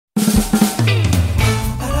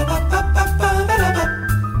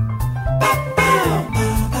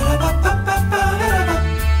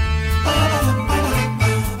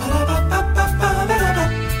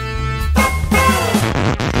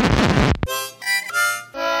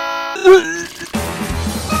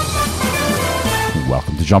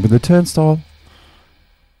jump in the turnstile.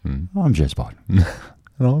 I'm JEZBOT.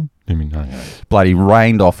 Bloody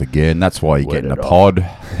rained off again. That's why you're getting a pod.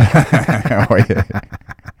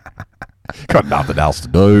 Got nothing else to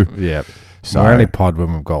do. Yeah. So, we're only pod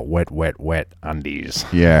when we've got wet undies.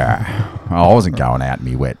 Yeah. I wasn't going out in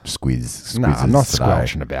me wet squizzes. No, I'm not today.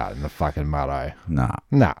 squelching about in the fucking muddo. Nah.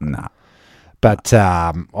 But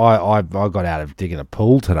I got out of digging a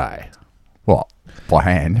pool today. What? By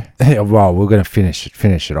hand? Well, we're going to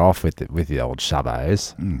finish it off with the old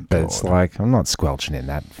shubbos. But God. it's like, I'm not squelching in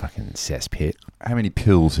that fucking cesspit. How many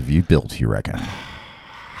pills have you built, you reckon?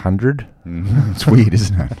 100? It's weird,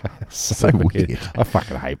 isn't it? So weird. I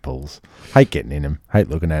fucking hate pools. Hate getting in them. Hate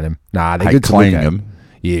looking at them. Nah, they're Hate good to look cleaning at. them.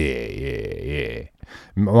 Yeah.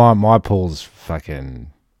 My pool's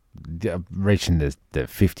fucking reaching the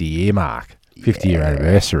 50-year mark. 50-year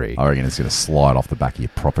anniversary. I reckon it's going to slide off the back of your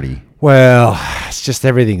property. Well, it's just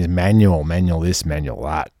everything's manual this, manual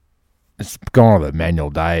that. It's gone to the manual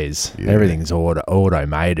days. Yeah. Everything's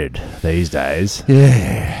automated these days.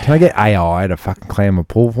 Yeah. Can I get AI to fucking clean my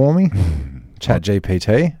pool for me? Chat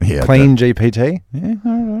GPT? Yeah, Clean GPT? Yeah,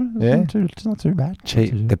 Yeah. It's not too bad.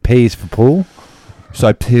 The P's for pool?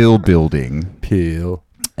 So peel building. Peel.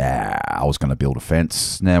 I was going to build a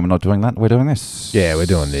fence. Now we're not doing that. We're doing this. Yeah, we're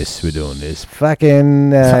doing this.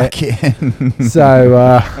 Fucking. Fucking. So,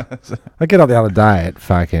 I get up the other day at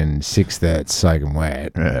fucking 6:30, soaking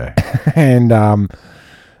wet. Yeah. And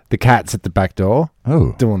the cat's at the back door.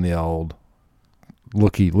 Oh. Doing the old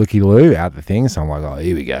looky-loo out the thing. So I'm like, oh,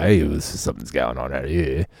 here we go. Something's going on out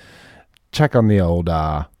here. Check on the old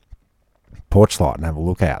porch light and have a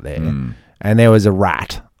look out there. And there was a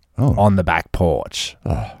rat on the back porch.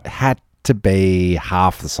 It had to be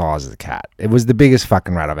half the size of the cat. It was the biggest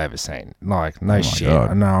fucking rat I've ever seen. Like, no shit.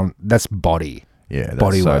 God. No, that's body. Yeah.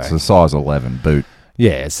 Body so work. it's a size 11 boot.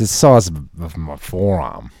 Yeah, it's the size of my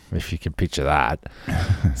forearm, if you can picture that.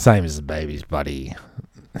 Same as the baby's bloody,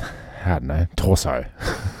 I don't know, torso,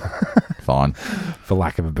 Fine. for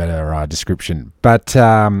lack of a better description. But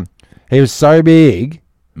he was so big.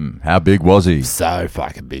 How big was he? So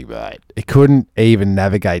fucking big, mate. He couldn't even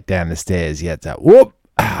navigate down the stairs. He had to whoop.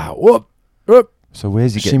 So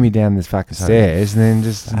where's he Shimmy down the fucking stairs and then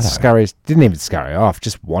just didn't even scurry off,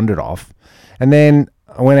 just wandered off. And then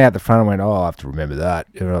I went out the front and went, I have to remember that.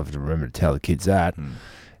 I have to remember to tell the kids that.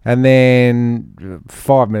 And then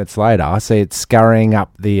 5 minutes later, I see it scurrying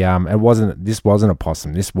up the, this wasn't a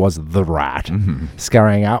possum, this was the rat,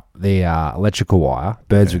 scurrying up the electrical wire.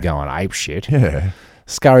 Birds were going ape shit. Yeah.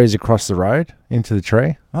 Scurries across the road into the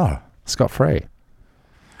tree. Oh. Scot-free.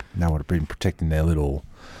 They would have been protecting their little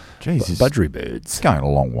budgery birds. It's going a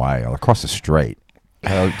long way across the street.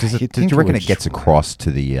 Do you reckon it gets across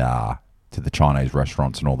to the Chinese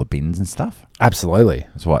restaurants and all the bins and stuff? Absolutely.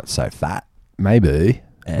 That's why it's so fat. Maybe.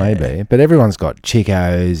 But everyone's got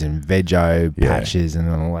Chicos and Veggie patches and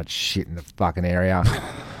all that shit in the fucking area.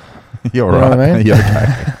 You're You know right. what I mean? You're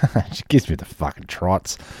okay. She gives me the fucking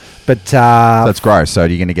trots. But That's gross. So are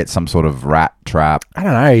you going to get some sort of rat trap? I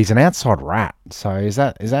don't know. He's an outside rat. So is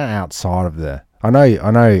that outside of the? I know.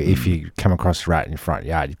 If you come across a rat in your front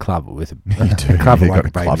yard, you club it with a club it like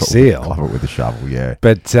a baby seal. Club it with a shovel. Yeah.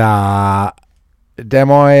 But am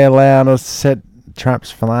I allowed to set traps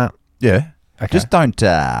for that? Yeah. Okay. Just don't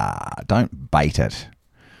bait it.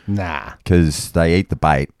 Nah. Because they eat the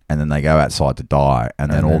bait and then they go outside to die,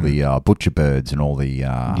 and then all the butcher birds and all the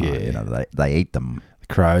they eat them. The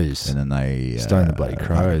crows. And then they stone the bloody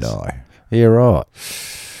crows. Die. Yeah, right.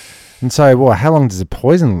 And so, how long does the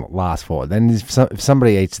poison last for? Then if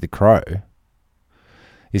somebody eats the crow,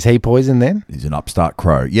 is he poisoned then? He's an upstart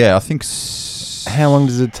crow. Yeah, I think. How long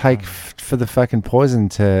does it take for the fucking poison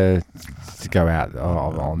to go out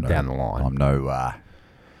down the line? I'm no.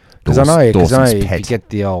 Because I know if you pet. get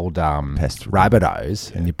the old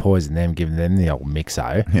Rabbitohs and you poison them, give them the old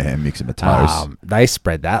mixo. Yeah, mix it with toast. They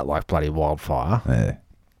spread that like bloody wildfire.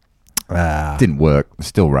 Yeah. Didn't work.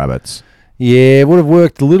 Still rabbits. Yeah, it would have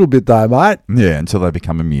worked a little bit though, mate. Yeah, until they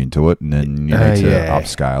become immune to it, and then you need to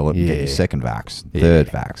upscale it and get your second vax, third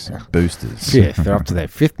vax, boosters. Yeah, they're up to their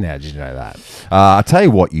fifth now. Did you know that? I'll tell you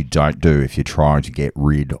what you don't do if you're trying to get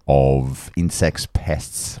rid of insects,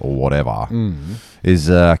 pests, or whatever. Is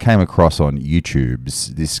came across on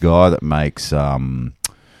YouTube's this guy that makes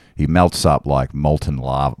he melts up like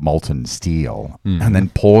molten steel, and then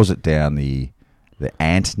pours it down the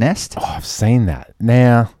ant nest. Oh, I've seen that.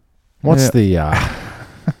 Now, what's the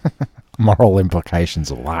moral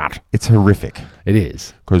implications of that? It's horrific. It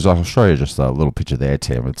is, because I'll show you just a little picture there,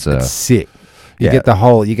 Tim. It's sick. You get the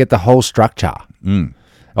whole structure,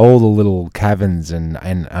 all the little caverns and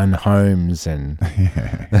homes and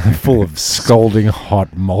full of scalding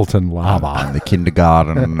hot molten lava. And the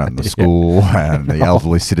kindergarten and the school and the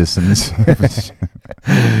elderly citizens.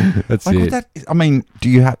 That's it. I mean, do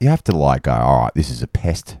you have to like go, all right, this is a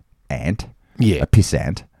pest ant, Yeah. a piss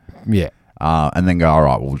ant, Yeah. and then go, all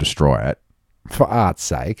right, we'll destroy it. For art's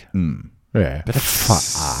sake. Yeah. But For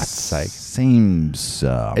art's sake. Seems...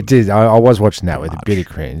 It did. I was watching that with a bit of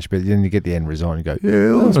cringe, but then you get the end result and you go,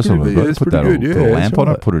 yeah, that's pretty good. Put that good. put a lamp on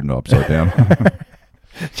it, put it upside down.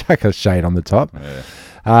 Chuck a shade on the top.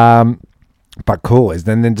 Yeah. But cool is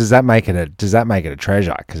then does that make it a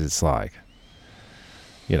treasure? Because it's like,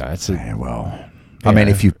 it's a... Yeah, well, I mean,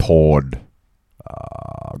 if you poured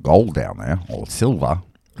gold down there or silver,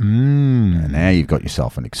 and now you've got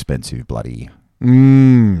yourself an expensive bloody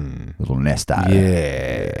little nest egg.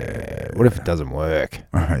 Yeah. What if it doesn't work?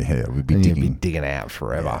 Yeah, we'd be Then digging. you'd be digging out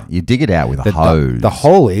forever. Yeah. You dig it out with a hose. The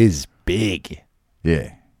hole is big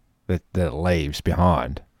Yeah. that it leaves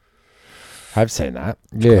behind. I've seen that.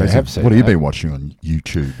 Yeah, I have seen What have you that. been watching on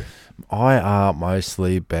YouTube? I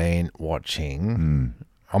mostly been watching.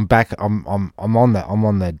 I'm back. I'm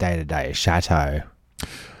on the day-to-day chateau.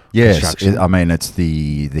 Yes, construction. I mean it's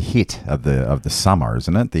the hit of the summer,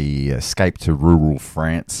 isn't it? The Escape to Rural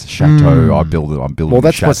France Chateau. I'm building. Well,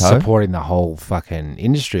 that's a what's chateau. supporting the whole fucking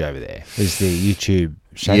industry over there. Is the YouTube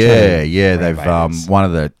chateau? Yeah. They've one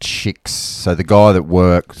of the chicks. So the guy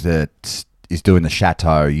that is doing the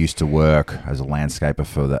chateau used to work as a landscaper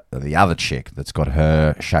for the other chick that's got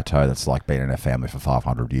her chateau that's like been in her family for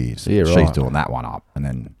 500 years. Yeah, She's right. doing that one up, and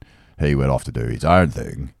then he went off to do his own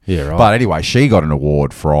thing. Yeah, right. But anyway, she got an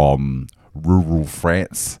award from Rural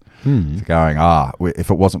France. Going, if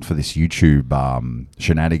it wasn't for this YouTube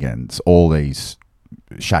shenanigans, all these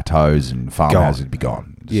chateaus and farmhouses would be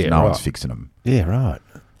gone. Yeah, no right. one's fixing them. Yeah, right.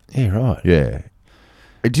 Yeah, right. Yeah.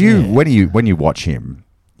 Do you when you watch him,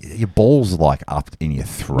 your balls are like up in your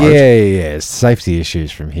throat? Yeah. Safety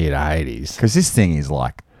issues from here to Hades. Because this thing is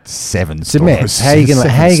like 7 It's a mess. stories. How you gonna?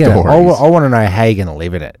 stories. I want to know how you're gonna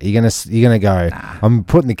live in it. You're gonna go. Nah. I'm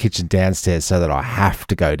putting the kitchen downstairs so that I have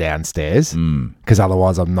to go downstairs because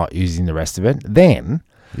otherwise I'm not using the rest of it. Then,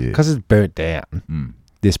 because it's burnt down,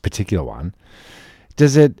 this particular one,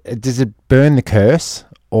 does it burn the curse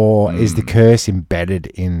or is the curse embedded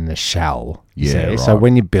in the shell? Yeah, right. So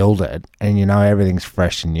when you build it and you know everything's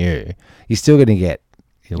fresh and new, you're still gonna get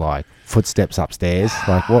like footsteps upstairs.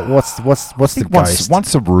 Like what's the ghost?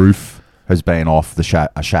 Once the roof has been off a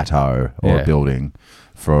chateau or a building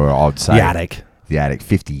for, I'd say, the attic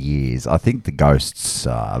 50 years, I think the ghosts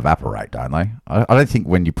evaporate, don't they? I don't think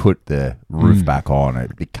when you put the roof back on,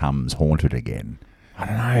 it becomes haunted again. I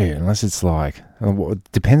don't know, unless it's like,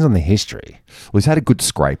 it depends on the history. Well, he's had a good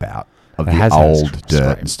scrape out of It the has had a old dirt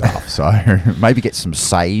scrape. and stuff. So maybe get some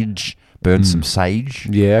sage, burn some sage.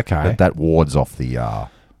 Yeah, okay. That wards off the...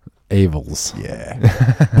 Evils. Yeah.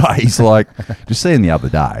 But he's like, just seeing the other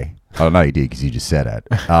day, I know he did because you just said it.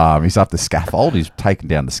 He's up the scaffold. He's taken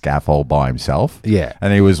down the scaffold by himself. Yeah.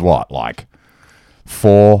 And he was like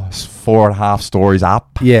 4.5 stories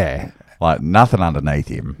up? Yeah. Like nothing underneath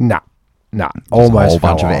him. Nah. Just Almost a whole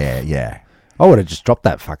bunch fell of off. air. Yeah. I would have just dropped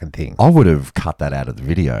that fucking thing. I would have cut that out of the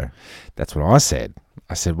video. That's what I said.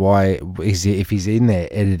 I said, why is he, if he's in there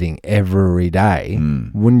editing every day,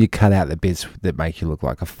 wouldn't you cut out the bits that make you look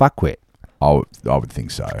like a fuckwit? I would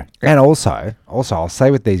think so. And also, I'll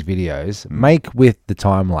say with these videos, make with the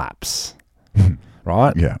time lapse,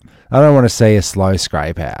 right? Yeah. I don't want to see a slow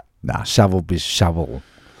scrape out. Nah. Shovel.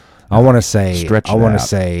 I want to see. Stretch it I want out. to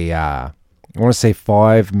see. I want to see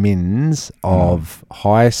 5 mins of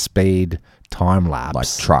high speed time lapse, Like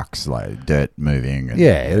trucks, like dirt moving. And,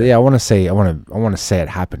 yeah. I want to see. I want to see it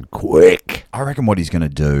happen quick. I reckon what he's going to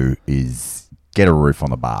do is get a roof on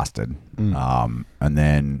the bastard, and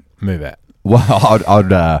then Move it. well,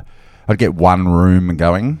 I'd get one room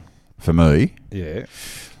going for me, Yeah.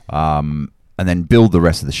 and then build the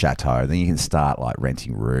rest of the chateau. Then you can start like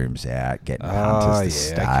renting rooms out, getting hunters to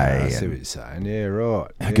stay. Okay. I see what you're saying. Yeah,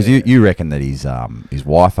 right. Because you reckon that his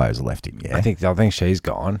wife's left him, yeah? I think she's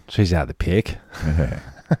gone. She's out of the pick.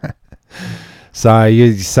 So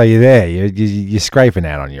you're there. You're scraping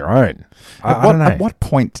out on your own. I don't know. At what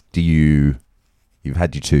point do you've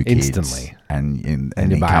had your 2 kids Instantly. and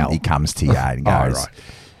you bail. he comes to you and Oh, goes, right.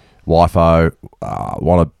 "Wifo,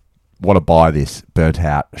 want to buy this burnt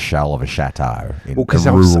out shell of a chateau in I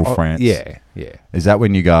rural France." Yeah. Is that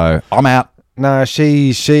when you go, "I'm out"? No, I've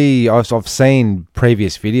seen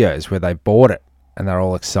previous videos where they bought it and they're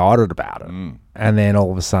all excited about it, and then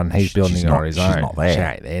all of a sudden he's building She's it not- on his she's own. not there. She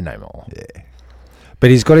ain't there no more. Yeah. But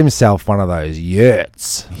he's got himself one of those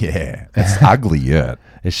yurts. Yeah, it's ugly yurt.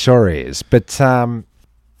 It sure is. But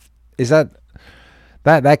is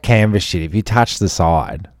that canvas shit? If you touch the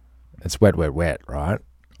side, it's wet, right?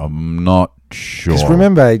 I'm not sure. Because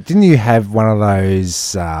remember, didn't you have one of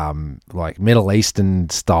those like Middle Eastern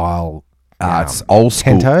style? It's old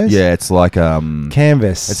school. Tentos? Yeah, it's like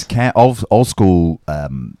Canvas. It's old school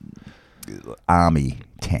army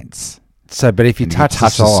tents. So, but if you touch the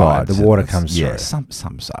side, the water comes through. Yeah, some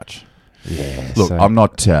such. Yeah. Look, I'm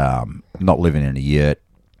not living in a yurt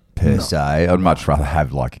per se. I'd much rather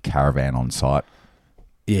have like a caravan on site.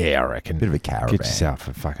 Yeah, I reckon. Bit of a caravan. Get yourself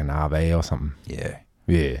a fucking RV or something. Yeah.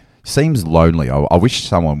 Yeah. Seems lonely. I wish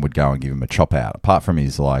someone would go and give him a chop out. Apart from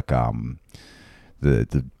his like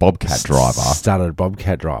the Bobcat driver. Started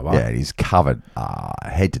Bobcat driver. Yeah, he's covered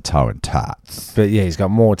head to toe in tats. But yeah, he's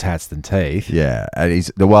got more tats than teeth. Yeah, and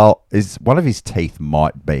one of his teeth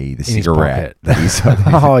might be the In cigarette. His That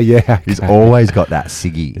he's, oh yeah, okay. He's always got that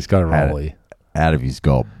ciggy. He's got a rollie out of his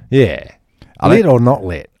gob. Yeah, lit or not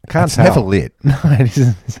lit? Can't it's tell. never lit. No, it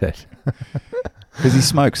isn't. Is it? Because he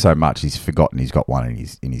smokes so much, he's forgotten he's got one in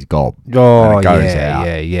his gob. Oh, and it goes yeah,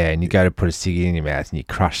 out. yeah. And you go to put a ciggy in your mouth and you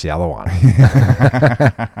crush the other one.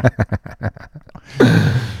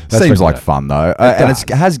 Seems like fun, though. It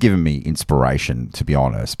has given me inspiration, to be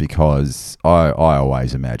honest, because I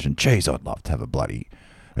always imagine, geez, I'd love to have a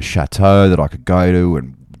chateau that I could go to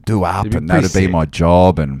and do up, and that'd be my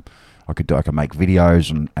job, and I could make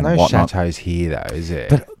videos and no whatnot. chateaus here, though, is it?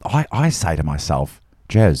 But I say to myself,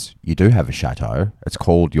 Jez, you do have a chateau. It's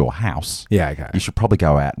called your house. Yeah, okay. You should probably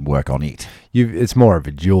go out and work on it. It's more of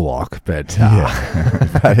a dual lock, but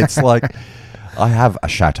but it's like I have a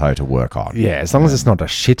chateau to work on. yeah, as long as it's not a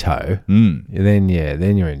shito, then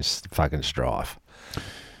you're in fucking strife.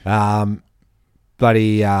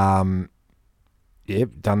 Bloody yep,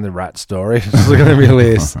 done the rat story. Just looking at my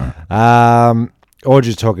list.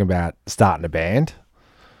 Audrey's talking about starting a band.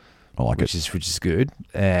 I like which is good.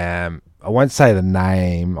 I won't say the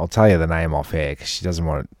name. I'll tell you the name off air because she doesn't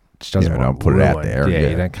want it. She doesn't want to put it out there.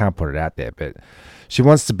 Yeah, you can't put it out there. But she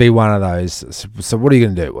wants to be one of those. So what are you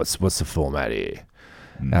going to do? What's the format here?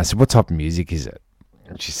 And I said, what type of music is it?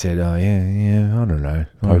 And she said, oh yeah, I don't know.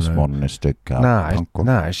 Postmodernistic.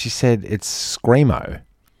 No. She said it's screamo.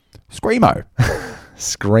 Screamo.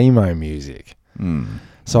 Screamo music.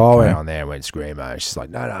 So I went on there and went screamo. She's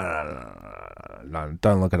like, no,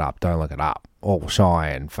 don't look it up. All shy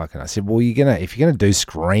and fucking. I said, well, if you're gonna do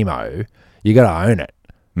screamo, you got to own it,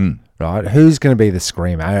 right? Who's gonna be the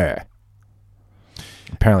screamo?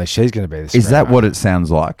 Apparently, she's gonna be the screamo. Is that what it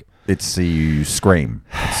sounds like? It's you scream.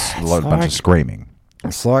 It's a bunch of screaming.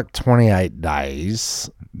 It's like 28 Days.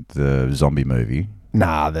 The zombie movie.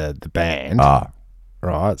 Nah, the band.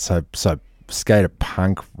 Right. So skater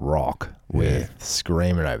punk rock with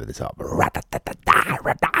screaming over the top.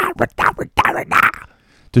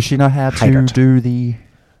 Does she know how to do the?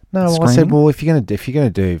 No, well, I said, well, if you're gonna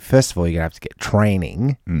do, first of all, you're gonna have to get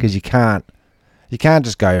training because you can't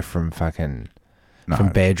just go from fucking from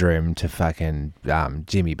bedroom to fucking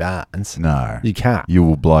Jimmy Barnes. No, you can't. You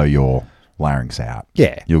will blow your larynx out.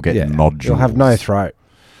 Yeah, you'll get nodules. You'll have no throat.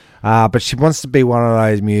 But she wants to be one of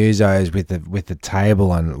those musos with the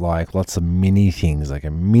table and like lots of mini things, like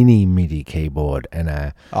a mini MIDI keyboard and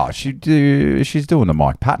a. Oh, she's doing the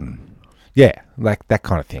Mike Patton. Yeah, like that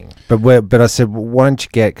kind of thing. But I said, well, why don't you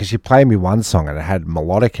get? Because she played me one song and it had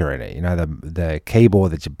melodica in it. You know, the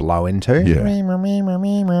keyboard that you blow into. Yeah.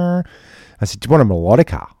 I said, do you want a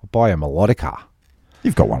melodica? I'll buy a melodica.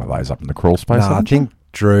 You've got one of those up in the crawl space. No, I think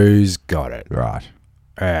Drew's got it. Right.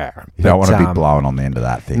 You don't want to be blowing on the end of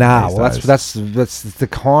that thing. Well, that's the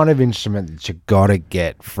kind of instrument that you got to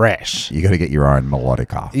get fresh. You got to get your own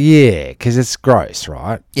melodica. Yeah, because it's gross,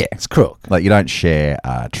 right? Yeah, it's crook. Like you don't share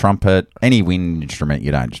a trumpet, any wind instrument.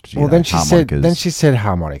 You don't. Then she said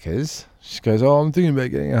harmonicas. She goes, "Oh, I'm thinking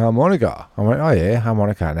about getting a harmonica." I went, "Oh yeah,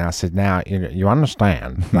 harmonica." Now I said, "Now you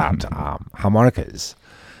understand that harmonicas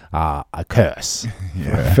are a curse.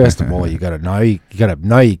 Yeah. First of all, you got to know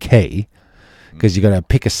your key." Because you got to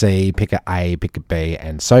pick a C, pick a A, pick a B,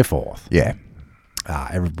 and so forth. Yeah.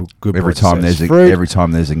 Every time there's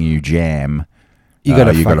a new jam, you got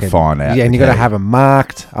to find out. Yeah, and you got to have them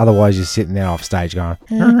marked. Otherwise, you're sitting there off stage going.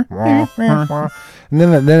 And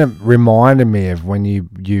then it reminded me of when you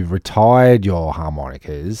retired your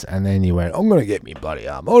harmonicas, and then you went, "I'm going to get me bloody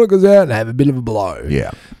harmonicas out and have a bit of a blow."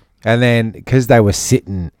 Yeah. And then, because they were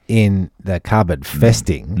sitting in the cupboard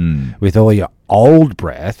festing with all your old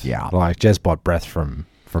breath, like JEZBOT breath from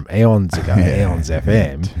eons ago, Eons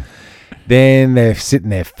FM, then they're sitting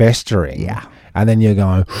there festering. Yeah. And then you're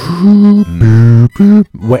going,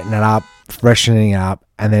 wetting it up, freshening up,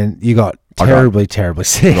 and then you got terribly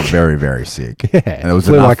sick. I got very, very sick. Yeah, and it was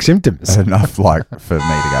flu-like symptoms. Enough like for me to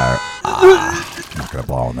go, I'm not going to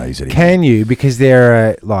blow on these anymore. Can you? Because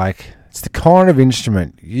they're like, it's the kind of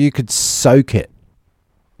instrument you could soak it.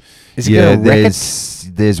 Is it going to wreck it?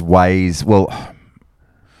 There's ways. Well,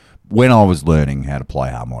 when I was learning how to play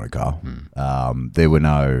harmonica, there were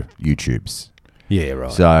no YouTubes. Yeah,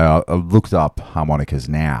 right. So I looked up harmonicas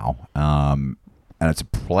now, and it's a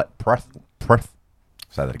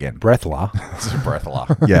say that again. Breathler. It's a breathler.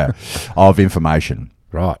 Yeah, of information.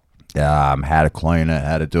 Right. How to clean it,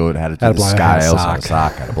 how to do it, how to do How to the blow, scales, how to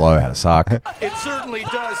suck. how to blow, how to suck. It certainly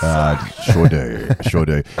does suck. Sure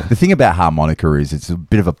do. The thing about harmonica is it's a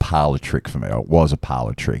bit of a parlor trick for me. It was a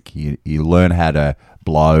parlor trick. You learn how to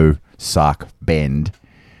blow, suck, bend,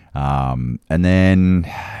 and then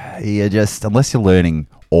you just, unless you're learning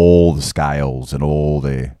all the scales and all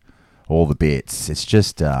the bits, it's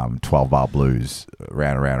just 12-bar blues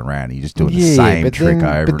round and round and round. You're just doing the same trick over and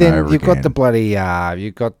over again. But then you've got the bloody,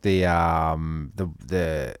 you've got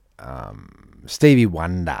the Stevie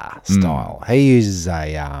Wonder style. He uses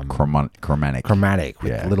a chromatic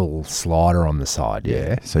with a little slider on the side.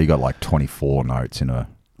 Yeah. So you got like 24 notes in a.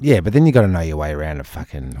 Yeah, but then you got to know your way around a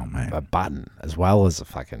fucking a button as well as a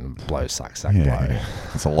fucking blow, suck, blow.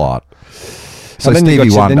 It's a lot. So then Stevie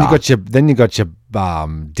Wonder. Then you got your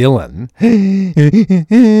Dylan.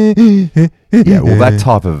 Yeah, well, that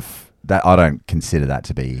type of that I don't consider that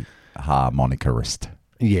to be a harmonicarist.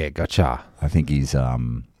 Yeah, gotcha. I think he's a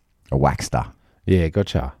waxster. Yeah,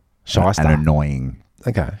 gotcha. Shyster. And annoying.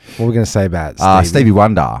 Okay, what are we going to say about Stevie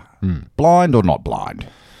Wonder? Blind or not blind?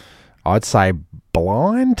 I'd say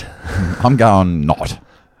blind. I'm going not.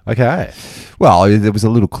 Okay. Well, there was a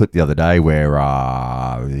little clip the other day where,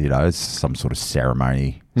 it's some sort of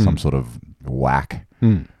ceremony, some sort of whack,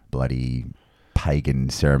 bloody pagan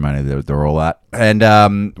ceremony they're all at. And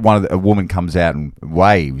a woman comes out and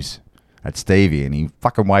waves at Stevie, and he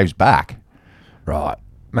fucking waves back. Right.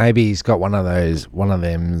 Maybe he's got one of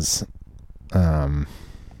them's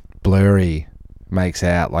blurry makes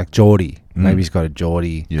out like Geordie. Maybe he's got a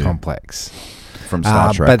Geordie complex. From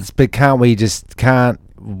Star Trek. But can't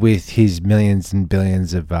with his millions and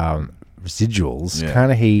billions of residuals,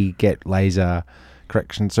 can't he get laser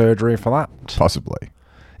correction surgery for that? Possibly.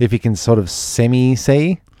 If he can sort of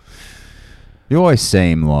semi-see? You always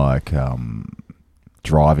seem like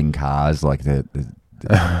driving cars, like there's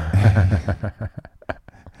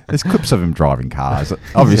clips of him driving cars.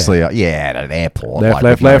 Obviously, at an airport.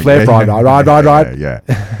 Left, right. Yeah.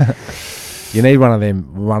 You need one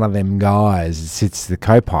of them guys that sits the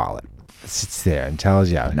co-pilot. Sits there and tells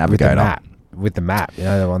you navigator with the map,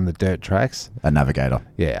 on the dirt tracks. A navigator.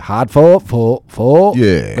 Yeah, hard four.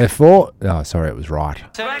 Yeah. Left four. Oh, sorry, it was right.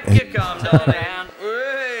 Back you come, darling.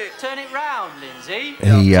 Turn it round, Lindsay. He,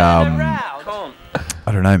 Turn it round. Come on.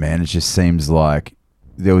 I don't know, man. It just seems like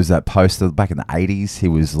there was that poster back in the 80s. He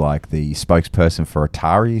was like the spokesperson for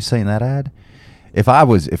Atari. You seen that ad? If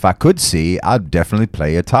I could see, I'd definitely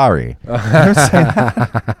play Atari.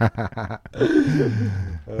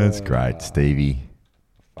 That's great. Stevie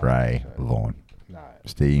Ray Vaughan. No.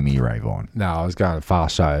 Stevie Ray Vaughan. No, I was going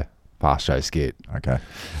fast show skit. Okay.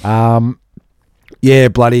 Yeah,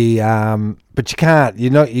 bloody. But you can't.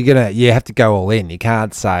 You have to go all in. You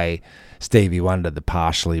can't say Stevie Wonder, the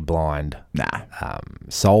partially blind,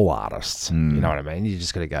 soul artists. You know what I mean? You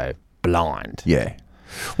just got to go blind. Yeah.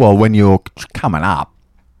 Well, when you're coming up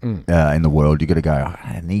in the world, you got to go,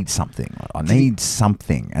 I need something.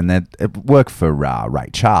 And that it worked for Ray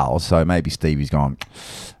Charles, so maybe Stevie's gone,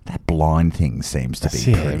 that blind thing seems to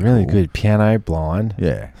be pretty really cool. good. Piano blind.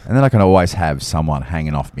 Yeah. And then I can always have someone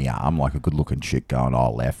hanging off my arm, like a good-looking chick going,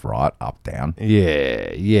 left, right, up, down.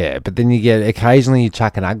 Yeah. But then occasionally you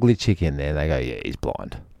chuck an ugly chick in there, they go, yeah, he's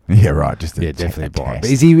blind. Yeah, right. Definitely blind. But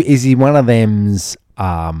is he one of them's...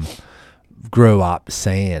 grew up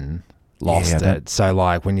seeing, lost it. So,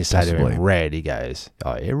 like, when you say to him red, he goes,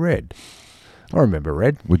 oh, yeah, red. I remember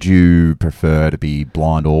red. Would you prefer to be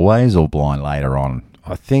blind always or blind later on?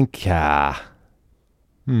 I think, Do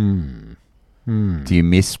you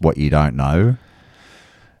miss what you don't know?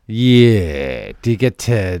 Yeah. Do you get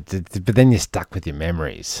to but then you're stuck with your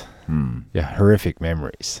memories. Your horrific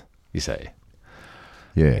memories, you see.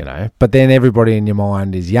 Yeah. But then everybody in your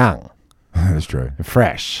mind is young. That's true.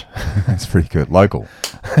 Fresh. That's pretty good. Local,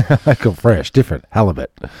 fresh, different, halibut.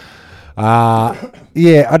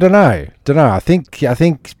 Yeah, I don't know. I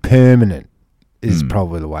think permanent is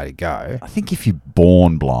probably the way to go. I think if you're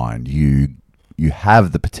born blind, you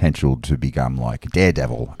have the potential to become like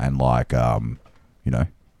Daredevil and like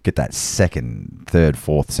get that second, third,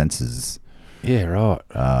 fourth senses Yeah, right.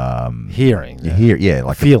 Hearing. You hear, yeah,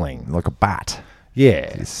 like feeling. like a bat.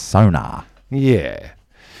 Yeah. It's sonar. Yeah.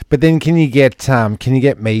 But then can you get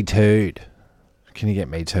me too'd? Can you get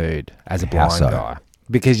me too'd as a How blind so? guy?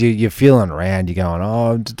 Because you're feeling around, you're going,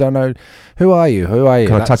 oh, I don't know, who are you? Who are you?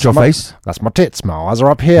 Can I touch your face? That's my tits, my eyes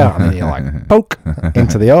are up here. And then you're like, poke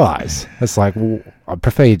into the eyes. It's like, well, I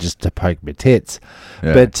prefer you just to poke my tits.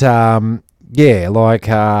 Yeah. But, yeah, like,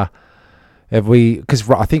 because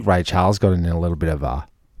I think Ray Charles got in a little bit of a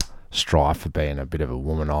strife for being a bit of a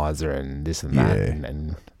womanizer and this and that. Yeah.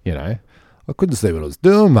 And you know, I couldn't see what I was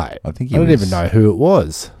doing, mate. I think I didn't even know who it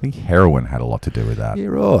was. I think heroin had a lot to do with that.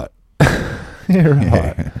 You're right. You're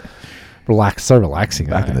right. Yeah. So relaxing.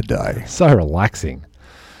 Back in though. the day. So relaxing.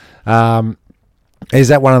 Is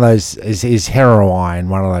that one of those? Is heroin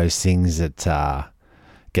one of those things that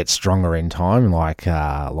gets stronger in time, like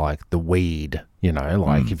the weed? You know,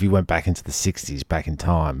 like if you went back into the 60s, back in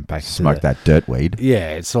time, Smoke that dirt weed.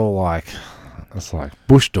 Yeah, it's like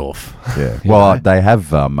Buschdorf. Yeah. You Well, know? they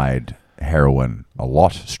have made heroin a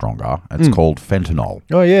lot stronger. It's called fentanyl.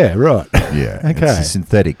 Oh yeah, right. Yeah. Okay. It's a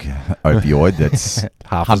synthetic opioid that's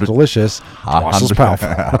Half as delicious, twice as powerful.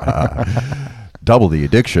 double the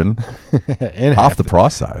addiction, In half the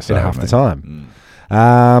price though. in half the time.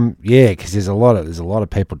 Yeah, because there's a lot of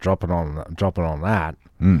people dropping on that.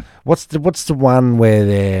 What's the one where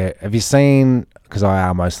they're? Have you seen? Because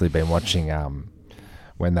I mostly been watching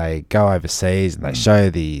when they go overseas and they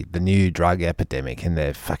show the new drug epidemic and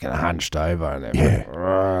they're fucking hunched over and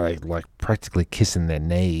they're like practically kissing their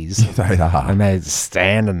knees. They are. And they're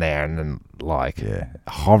standing there and then like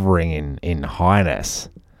hovering in highness.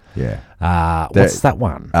 Yeah. What's that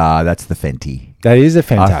one? That's the Fenty. That is a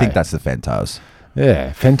Fento. I think that's the Fentos.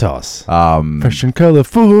 Yeah, Fentos. Fresh and colour,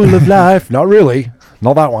 full of life. Not really.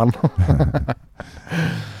 Not that one.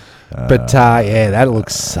 But yeah, that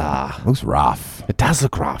looks rough. it does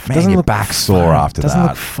look rough. Man, It doesn't your look back's sore after It doesn't that.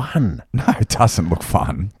 look fun. No, it doesn't look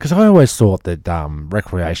fun. Because I always thought that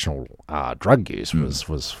recreational drug use was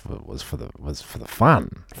for the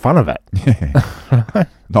fun of it.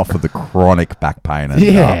 Not for the chronic back pain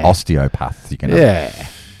and osteopath. You can Yeah.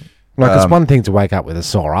 Like, it's one thing to wake up with a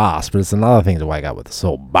sore ass, but it's another thing to wake up with a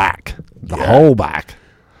sore back. The whole back.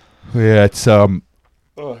 Yeah, it's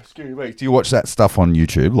Oh, excuse me. Do you watch that stuff on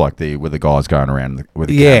YouTube, like with the guys going around with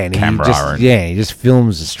the and camera? he just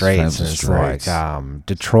films the streets, Films the and it's streets. like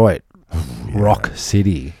Detroit, Rock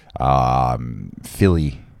City,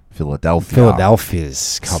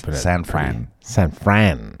 Philadelphia's copping it. San Fran. San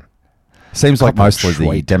Fran. Seems like Couple mostly the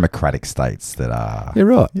Detroit. Democratic states that are. You're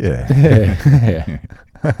right. Yeah.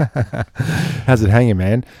 How's it hanging,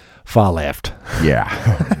 man? Far left. Yeah.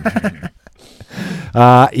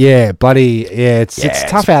 It's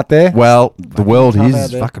tough out there. Well, the world tough out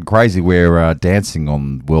is there. fucking crazy. We're dancing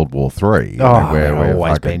on World War III. We're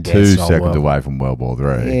always fucking been 2 dancing on seconds World- away from World War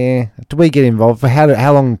III. Yeah. Do we get involved?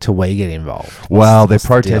 How long till we get involved? Well, they're What's the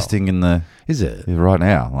deal? protesting in the. Is it? Yeah, right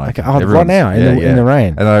now. Like Okay. Oh, right everyone's- now, in the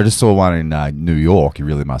rain. And I just saw one in New York. You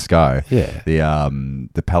really must go. Yeah.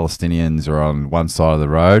 The Palestinians are on one side of the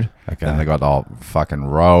road. Okay. And they got a fucking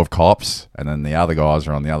row of cops, and then the other guys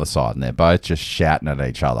are on the other side, and they're both just shouting at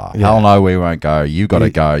each other. Yeah. Hell no, we won't go. You got to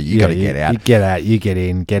go. You got to get out. You get out. You get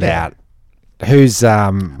in. Get Yeah. out. Who's I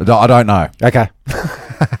don't know. okay?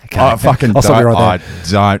 I fucking I'll stop you don't, right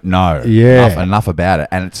there. I don't know. Yeah. Enough about it,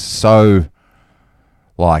 and it's so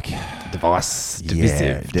like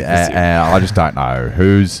Divisive. I just don't know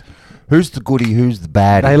who's the goody, who's the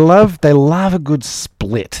bad. They love a good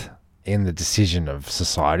split in the decision of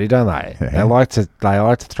society, don't they? Yeah. They like to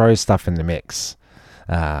throw stuff in the mix.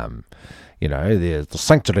 You know, the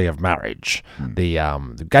sanctity of marriage,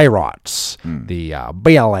 the gay rights, the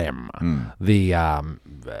BLM, the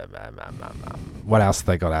what else have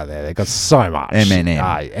they got out there? They got so much.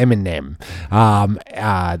 Eminem.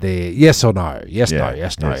 The yes or no, yes no,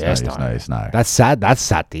 yes no, yes no. That's sad. That's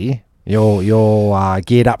Saturday. You're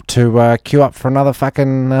geared up to queue up for another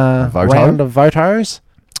fucking round of votos.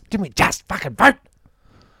 Didn't we just fucking vote?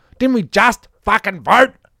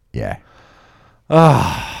 Yeah.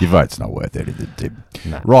 Your vote's not worth it.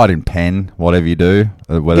 Write in pen, whatever you do,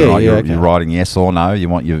 whether or not you're writing yes or no. You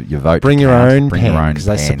want your vote. Bring to your count. own Bring pen your own because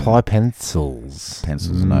they pen. supply pencils.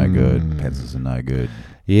 Pencils are no good. Pencils are no good.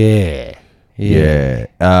 Yeah.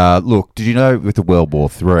 Look, did you know with the World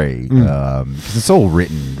War III, because it's all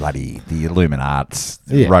written, bloody, the Illuminates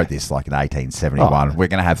wrote this like in 1871. We're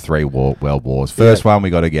going to have 3 world wars. First one,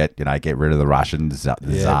 we got to get rid of the Russians, the Tsars,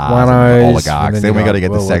 and the oligarchs. Then we got to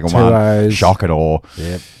get the second one, shock it all.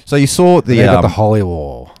 Yep. So you saw They got the Holy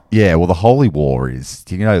War. Yeah, well, the Holy War is,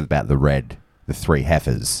 do you know about the red the 3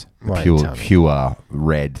 heifers, Right, pure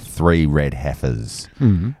red, 3 red heifers.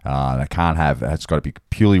 They can't have. It's got to be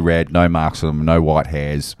purely red, no marks on them, no white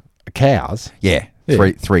hairs. Cows? Yeah.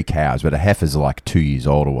 Three cows, but a heifer's like 2 years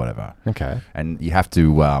old or whatever. Okay. And you have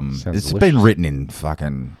to. It's delicious. been written in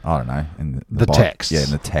fucking, I don't know, in The text. Yeah,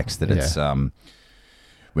 in the text that it's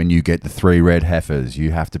when you get the 3 red heifers,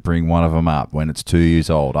 you have to bring one of them up when it's 2 years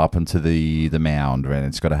old up into the mound, and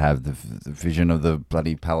it's got to have the vision of the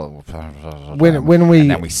bloody pallet. When we and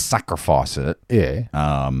then we sacrifice it.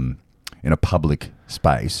 Yeah. In a public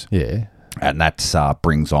space. Yeah. And that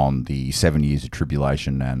brings on the 7 years of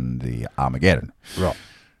tribulation and the Armageddon. Right.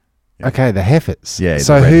 Okay, the heifers. Yeah.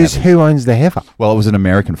 So who owns the heifer? Well, it was an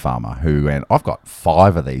American farmer who went, I've got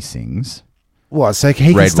 5 of these things. What? So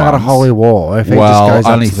he Red can start ones. a holy war if he Well, just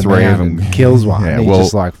goes only up to the 3 of mound them. and kills one. Yeah, He's well-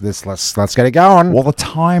 just like this. Let's get it going. Well, the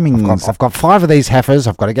timing I've got 5 of these heifers.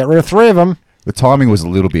 I've got to get rid of 3 of them. the timing was a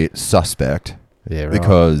little bit suspect. Yeah, right.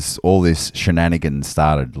 Because all this shenanigans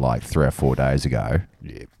started like 3 or 4 days ago.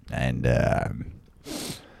 Yeah. And, we're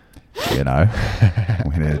going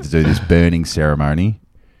to do this burning ceremony.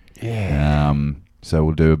 Yeah. So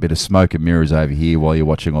we'll do a bit of smoke and mirrors over here while you're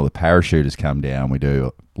watching all the parachuters come down. We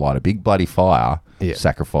do light a big bloody fire,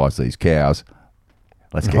 sacrifice these cows.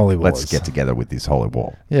 Let's get together with this holy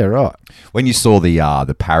war. Yeah, right. When you saw the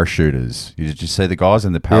parachuters, did you see the guys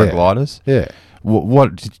in the paragliders? Yeah.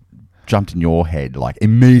 What jumped in your head like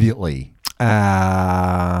immediately? Red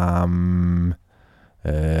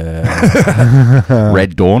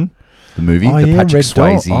Dawn, the movie, the Patrick Red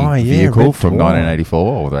Dawn. Swayze vehicle Red from Dawn. 1984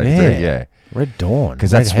 or 83. Yeah. Red Dawn.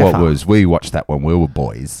 Because Red that's what heifer. was. We watched that when we were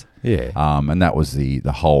boys. Yeah. And that was the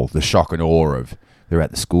shock and awe of they're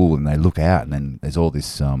at the school and they look out and then there's all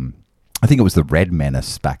this. I think it was the Red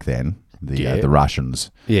Menace back then. The Russians.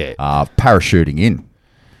 Yeah. Parachuting in.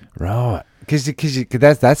 Right. Because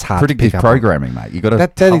that's hard. Predictive to pick up programming, mate. You got to.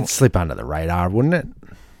 That'd slip under the radar, wouldn't it?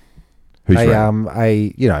 Who's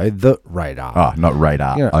the radar. Oh, not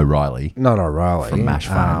radar. O'Reilly. Not O'Reilly. From MASH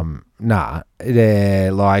fame.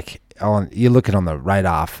 You're looking on the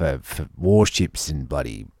radar for warships and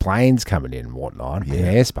bloody planes coming in and whatnot in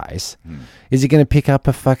airspace. Is it going to pick up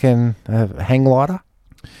a fucking hang glider?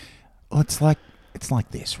 Well, it's like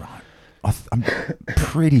this, right? I'm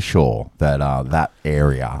pretty sure that that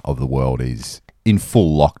area of the world is in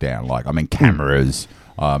full lockdown. Like, I mean, cameras.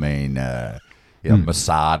 I mean,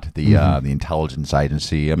 Mossad, the intelligence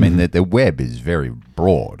agency. I mean, their web is very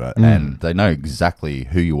broad, and they know exactly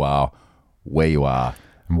who you are, where you are,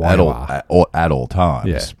 at all times.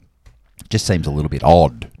 Yeah. Just seems a little bit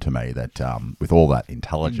odd to me that with all that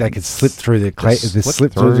intelligence, They could slip through the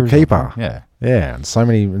slip through the keeper. Yeah, yeah, and so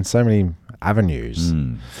many avenues.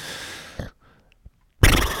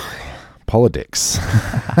 Politics. Do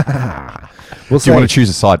you want to choose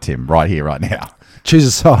a side, Tim? Right here, right now. Choose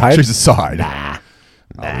a side. Choose a side. Nah.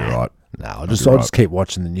 I'll be right. No, I'll just keep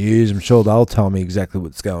watching the news. I'm sure they'll tell me exactly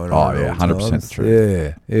what's going on. Oh yeah, 100%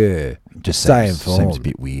 true. Yeah. Just stay seems informed. a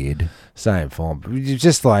bit weird. Stay informed.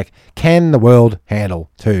 Just like, can the world handle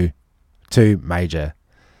two major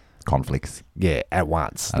Conflicts. at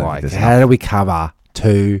once? I don't Like, think there's how do we cover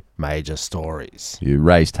 2 major stories? You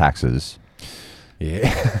raise taxes. Yeah,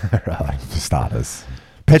 right. For starters.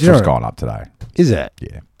 Petrol's gone up today. Is it?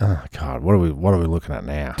 Yeah. Oh God, what are we looking at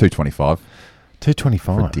now? $2.25. $2.25.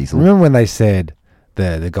 For diesel. Remember when they said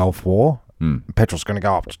the Gulf War? Petrol's going to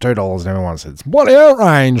go up to $2, and everyone said it's bloody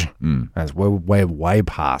outrage. As we're way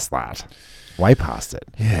past that, way past it.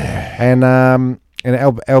 Yeah. And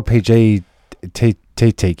LPG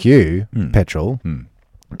TTQ petrol,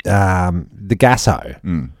 the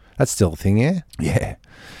gaso, that's still a thing, yeah. Yeah.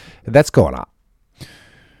 That's gone up.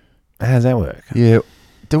 How does that work? Yeah.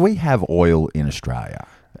 Do we have oil in Australia?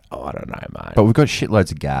 Oh, I don't know, mate. But we've got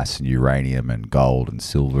shitloads of gas and uranium and gold and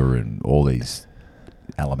silver and all these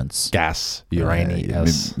elements. Gas, uranium,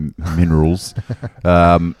 minerals.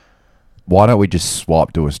 Why don't we just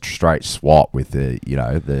do a straight swap with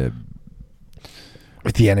with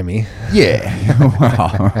the enemy?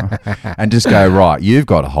 Yeah. And just go, right, you've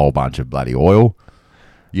got a whole bunch of bloody oil.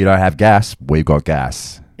 You don't have gas. We've got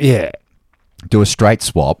gas. Yeah. Do a straight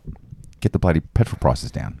swap. Get the bloody petrol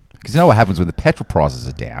prices down. Because you know what happens when the petrol prices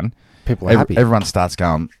are down? People are happy. Everyone starts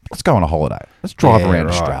going, let's go on a holiday. Let's drive around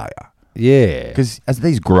Australia. Yeah. Because as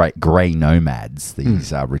these great grey nomads,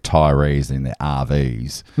 these retirees in their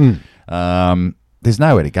RVs, there's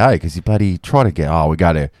nowhere to go because you bloody try to we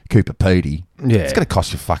go to Cooper Pedy. Yeah. It's going to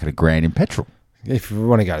cost you fucking $1,000 in petrol. If you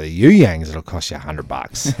want to go to the Yu-Yangs, it'll cost you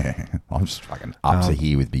 $100. I'm just fucking up to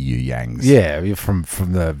here with the Yu-Yangs. Yeah, you're from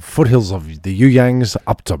the foothills of the Yu-Yangs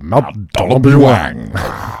up to Mount Dolombuang.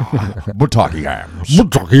 Butaki hams.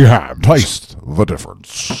 Kentucky ham. Taste the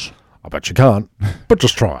difference. I bet you can't, but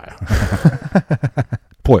just try.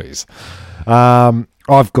 Please.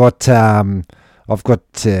 I've got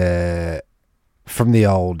from the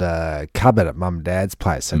old cupboard at Mum and Dad's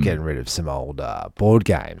place. So getting rid of some old board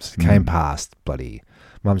games. Came past bloody.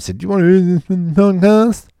 Mum said, "Do you want to do this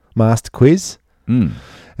podcast master quiz?"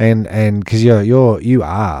 And because you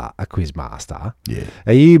are a quiz master. Yeah.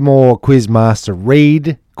 Are you more quiz master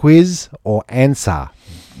read quiz or answer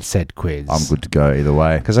said quiz? I'm good to go either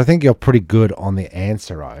way. Because I think you're pretty good on the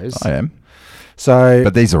answeros. I am. So,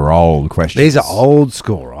 But these are old questions. these are old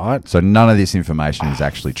school, right? So none of this information is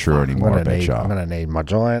actually true anymore, I bet you. I'm going to need my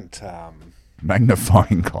giant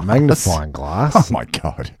Magnifying glass. magnifying glass. Oh, my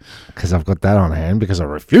God. Because I've got that on hand because I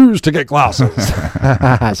refuse to get glasses. So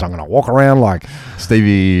I'm going to walk around like...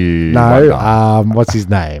 Stevie... No, what's his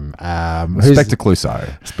name? Spectre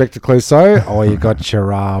Clouseau. Spectre Clouseau. Or you got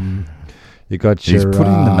your... He's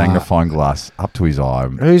putting the magnifying glass up to his eye.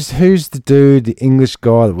 Who's the dude, the English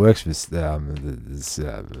guy that works with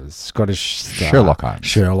the Scottish... Sherlock Holmes.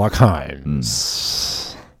 Sherlock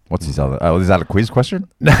Holmes. What's his other... Oh, is that a quiz question?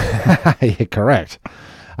 Yeah, correct.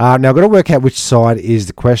 Now, I've got to work out which side is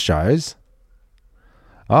the questions.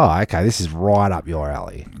 Oh, okay. This is right up your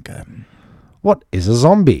alley. Okay. What is a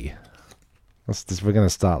zombie? We're going to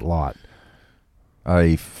start light.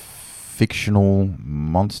 A fictional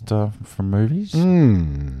monster from movies?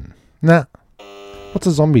 Nah. What's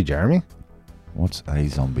a zombie, Jeremy? What's a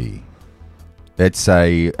zombie? It's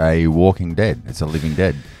a Walking Dead. It's a living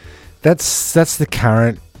dead. That's the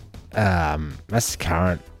current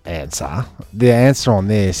answer. The answer on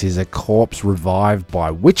this is a corpse revived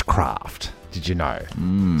by witchcraft. Did you know?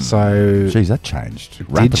 So, Jeez, that changed. It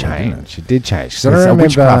did change. 'Cause I don't It's, remember.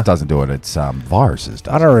 witchcraft doesn't do it. It's viruses.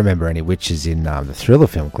 I don't remember any witches in the Thriller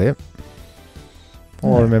film clip.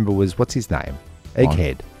 All I remember was what's his name?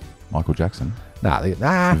 Egghead. Michael Jackson.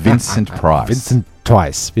 Vincent Price.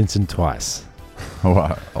 Vincent Twice.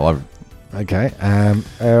 Oh, Okay.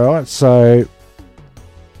 All right. So.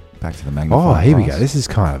 Back to the magnifying Here we glass. go. This is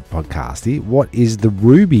kind of podcasty. What is the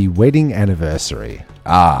Ruby wedding anniversary?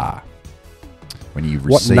 When you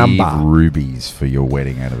What receive number? rubies for your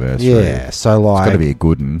wedding anniversary. Yeah. So like. It's got to be a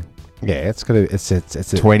good one. Yeah. It's got to.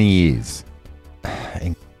 It's 20 years.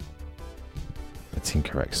 It's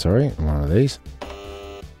incorrect. Sorry. One of these.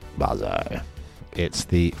 Buzzo. It's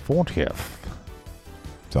the 40th.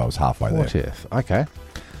 So I was halfway there. 40th. Okay.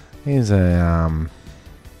 Here's a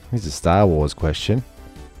Star Wars question.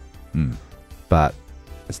 But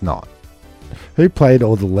it's not. Who played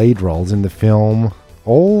all the lead roles in the film?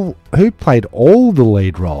 Who played all the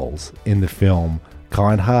lead roles in the film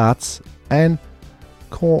Kind Hearts and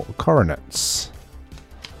Coronets?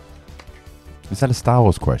 Is that a Star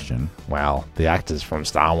Wars question? Well, the actors from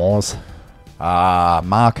Star Wars.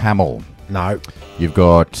 Mark Hamill. No. You've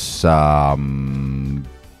got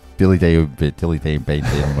Billy D.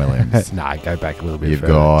 Williams. No, go back a little bit You've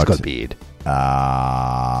further. got- He's got a beard.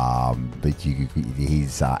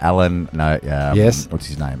 He's Alan. No, Yes. What's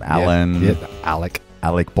his name? Alan. Yeah,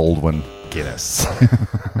 Alec Baldwin. Guinness.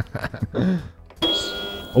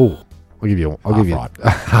 Oh, I'll give you right.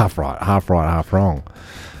 half right, half wrong.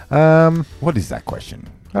 What is that question?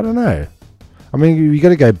 I don't know. I mean, you got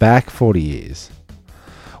to go back 40 years.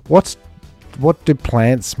 What do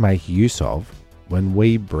plants make use of when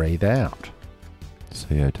we breathe out?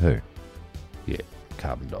 CO2. Yeah,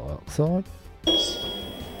 carbon dioxide.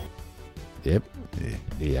 Yep.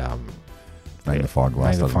 Yeah. The Magnifying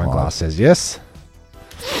glass. magnifying glass says yes.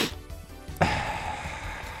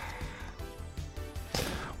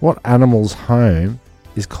 What animal's home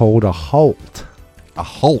is called a holt? A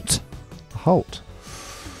holt. A holt.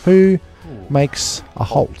 Who makes a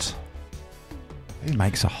holt? Who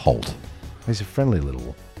makes a holt? He's a friendly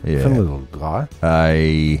little guy.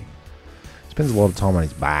 Spends a lot of time on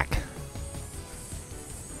his back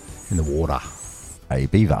in the water. A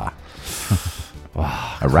beaver.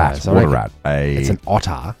 Oh, A rat. close. I Water reckon rat. It's an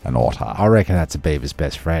otter. An otter. I reckon that's a beaver's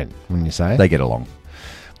best friend. Wouldn't you say? They get along.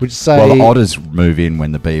 Would you say? Well, the otters move in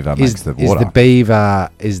when the beaver makes the water.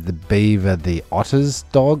 Is the beaver the otter's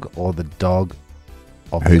dog or the dog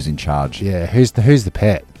of Who's in charge? Yeah, who's the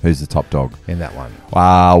pet Who's the top dog? in that one?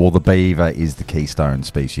 Well, the beaver is the keystone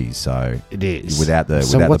species, so It is. without the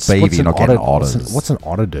what's beaver, you're an not getting otter- otters. What's an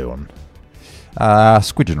otter doing?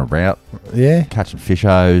 Squidging about, Yeah, catching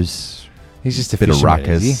fishos, he's just a bit of fisherman, is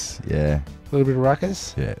ruckus. Yeah, he? A little bit of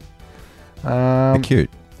ruckus. yeah. They're cute.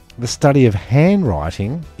 the study of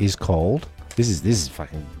handwriting is called. This is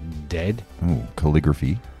fucking dead. Ooh,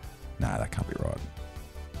 calligraphy. No, that can't be right.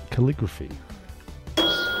 Calligraphy.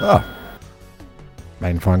 Oh,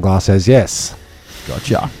 Magnifying glass says yes.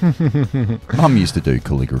 gotcha. Mum used to do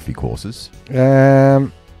calligraphy courses. She's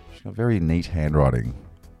got very neat handwriting.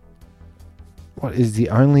 What is the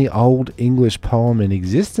only old English poem in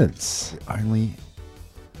existence? Only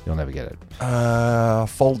You'll never get it.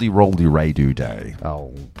 Foldy Roldy Ray Do Day.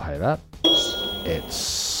 I'll pay that.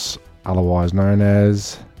 It's otherwise known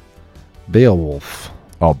as Beowulf.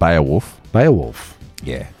 Oh, Beowulf. Beowulf.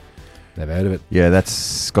 Yeah. Never heard of it. Yeah,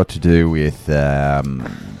 that's got to do with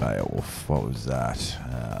Beowulf. What was that?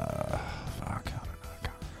 Fuck.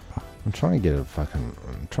 I'm trying to get a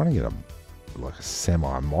like a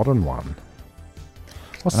semi-modern one.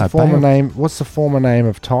 What's the former name? What's the former name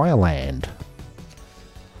of Thailand?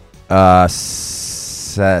 Siam.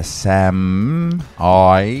 I'll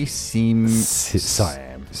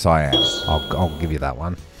give you that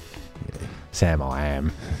one. Yeah. Sam, I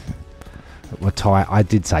am. Well, I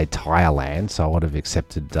did say Thailand, so I would have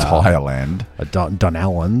accepted Thailand.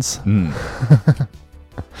 Donallan's,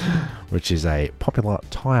 which is a popular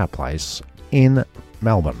tyre place in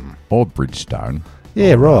Melbourne. Or Bridgestone.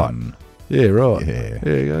 Yeah, or, right. Yeah, right. Yeah.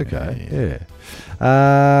 Yeah, okay.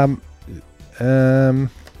 Yeah.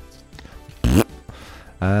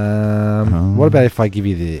 What about if I give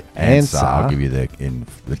you the answer? I'll give you in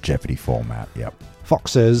the Jeopardy format. Yep.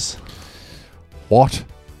 Foxes. What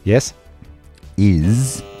Yes.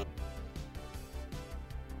 is?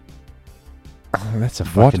 That's a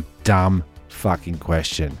fucking dumb fucking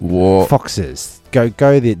question. What? Foxes. Go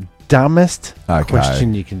the dumbest Okay.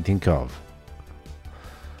 question you can think of.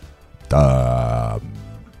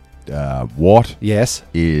 What Yes.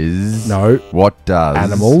 is? No. What does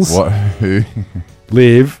Animals. Who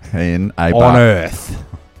Live in a on Earth.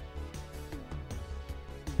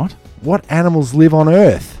 What? What animals live on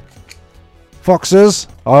Earth? Foxes.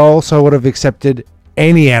 I also would have accepted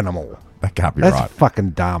any animal. That can't be That's right.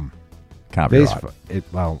 fucking dumb. Can't be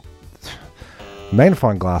right.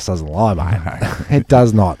 Magnifying glass doesn't lie, mate. It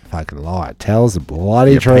does not fucking lie. It tells the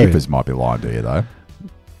bloody Your truth. peepers might be lying to you though.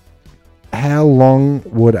 How long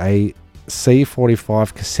would a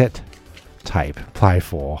C45 cassette tape play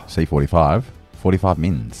for? C45, 45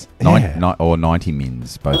 mins, Yeah. or 90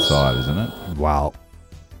 mins, both sides, isn't it? Well,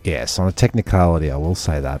 yes, on a technicality, I will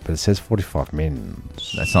say that, but it says 45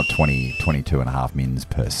 mins. That's not 22 and a half mins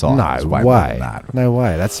per side. It's No way more than way. that. No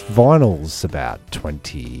way. That's vinyl's about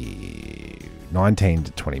 19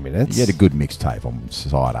 to 20 minutes. You had a good mixtape on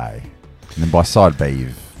side A, and then by side B,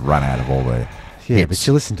 you've run out of all the. Yeah, hits. but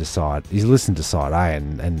you listen to side A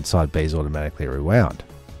and side B is automatically rewound.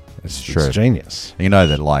 It's true. It's genius. You know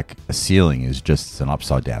that like a ceiling is just an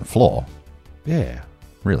upside down floor. Yeah.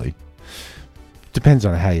 Really? Depends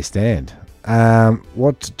on how you stand.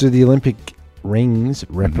 What do the Olympic rings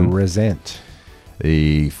represent?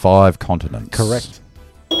 The 5 continents. Correct.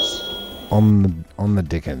 On the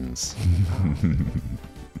Dickens.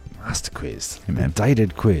 Master quiz. Hey, The man.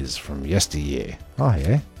 dated quiz from yesteryear. Oh,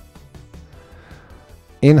 yeah.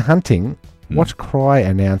 In hunting, what cry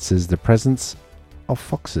announces the presence of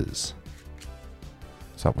foxes?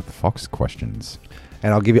 What's up with the fox questions?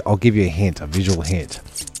 And I'll give you a hint, a visual hint.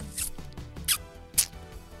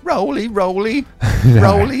 Roly, roly, No.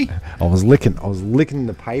 roly. I was licking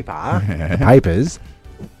the papers,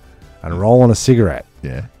 and rolling a cigarette.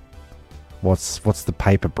 Yeah. What's the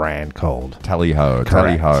paper brand called? Tally ho,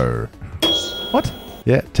 tally Correct. ho. What?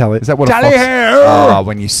 Yeah, tally. Is that what Tally a fox? ho! Oh,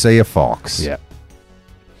 when you see a fox. Yeah.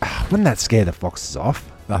 Wouldn't that scare the foxes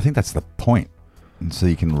off? I think that's the point. And so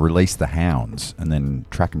you can release the hounds and then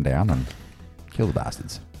track them down and kill the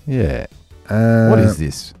bastards. Yeah. What is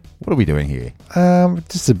this? What are we doing here?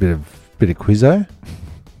 Just a bit of quizzo.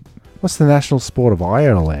 What's the national sport of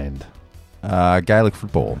Ireland? Gaelic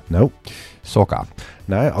football. Nope. Soccer.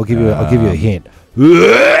 No. I'll give you a hint.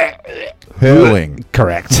 Hurling.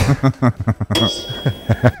 Correct.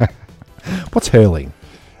 What's hurling?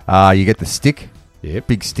 You get the stick. Yep.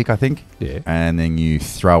 Big stick, I think. Yeah. And then you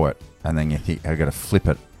throw it. And then you think, I've got to flip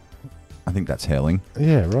it. I think that's hurling.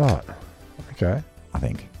 Yeah. Right. Okay. I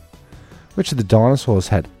think. Which of the dinosaurs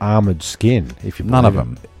had armored skin? None of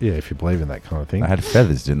them. Yeah, if you believe in that kind of thing. They had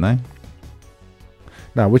feathers, didn't they?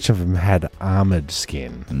 No, which of them had armored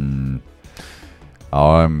skin?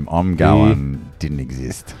 I'm going. Didn't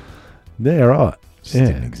exist. Yeah, right. Just yeah.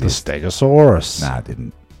 didn't exist. The Stegosaurus. Nah, it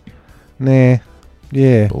didn't. Nah.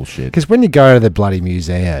 Yeah. Bullshit. Because when you go to the bloody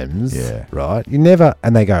museums, Yeah. right, you never,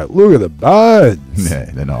 and they go, look at the bones. Yeah,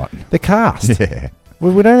 they're not. They're cast. Yeah.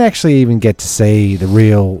 We don't actually even get to see the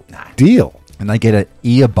real deal. and they get an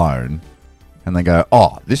ear bone, and they go,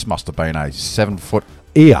 "Oh, this must have been a 7-foot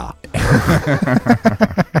ear."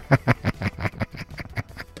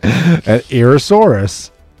 An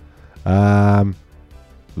Erosaurus.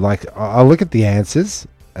 Like, I'll look at the answers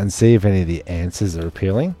and see if any of the answers are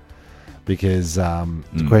appealing, because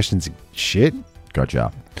the question's shit.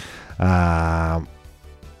 Gotcha. And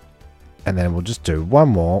then we'll just do one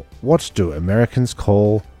more. What do Americans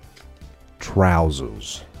call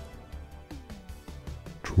trousers?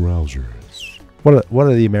 Trousers. What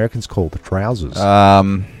do the Americans call the trousers?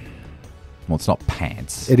 Well, it's not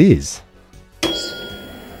pants. It is.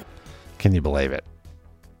 Can you believe it?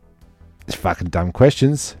 It's fucking dumb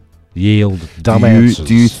questions. Yield dumb answers.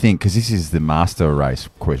 Do you think, because this is the master race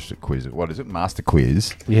quiz, what is it? Master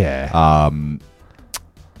quiz. Yeah.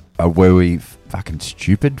 Were we fucking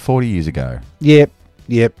stupid 40 years ago? Yep.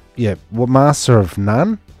 Well, master of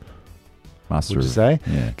none, Master would you of, say?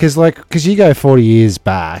 Yeah. Because you go 40 years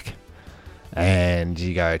back and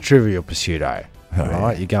you go Trivial Pursuito, Oh,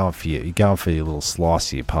 right? yeah. You're going for your little slice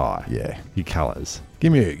of your pie. Yeah. Your colours.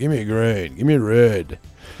 Give me a green. Give me a red.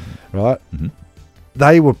 Right? Mm-hmm.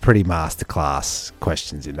 They were pretty masterclass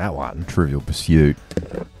questions in that one. Trivial Pursuit.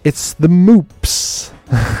 It's the moops.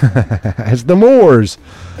 It's the Moors.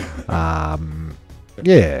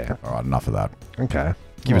 Yeah. All right, enough of that. Okay.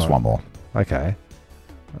 Give us one more. Okay.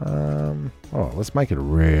 All right, let's make it a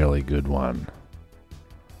really good one.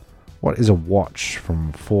 What is a watch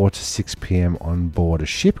from 4 to 6 p.m. on board a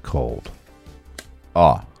ship called?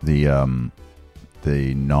 Oh, the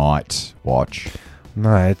night watch.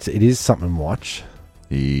 No, it is something watch.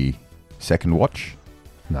 The second watch.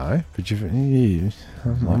 No, but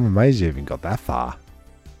I'm amazed you even got that far.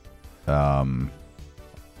 Do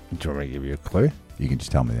you want me to give you a clue? You can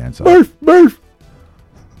just tell me the answer. Move!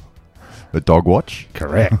 The dog watch.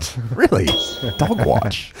 Correct. Really? Dog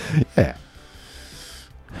watch. Yeah.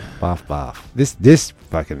 Bath. This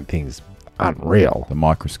fucking thing's unreal. The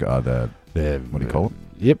microscope. What do you call it?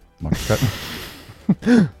 Yep. Microscope.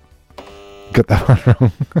 Got that one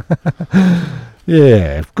wrong.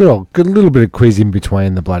 Yeah, good little bit of quiz in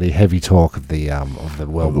between the bloody heavy talk of the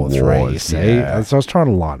World War III. You wars, see, yeah. so I was trying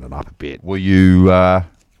to lighten it up a bit. Will you?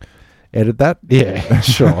 Edit that? Yeah,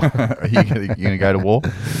 sure. Are you gonna go to war?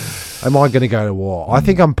 Am I going to go to war? I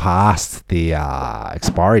think I'm past the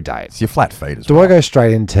expiry date. It's your flat feet as Do well. I go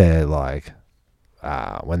straight into like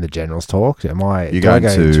when the generals talk? Do I go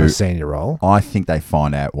into a senior role? I think they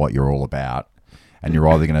find out what you're all about, and you're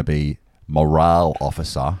either going to be morale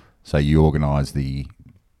officer, so you organise the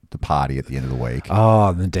party at the end of the week.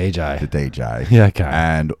 Oh, the DJ. The DJ. Yeah, okay.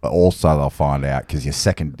 And also they'll find out, because your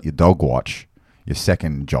dog watch, your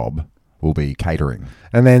second job will be catering.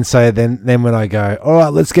 And then then when I go, all right,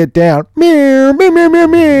 let's get down. Meow, meow, meow, meow,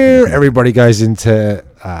 meow. Everybody goes into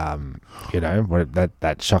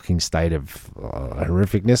that shocking state of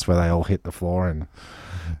horrificness where they all hit the floor and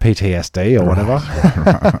PTSD or whatever.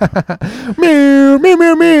 Meow, meow,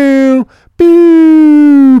 meow, meow.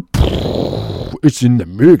 Boo. It's in the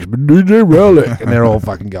mix, but DJ Relic. And they're all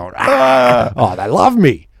fucking going, ah. Oh, they love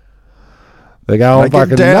me. They're going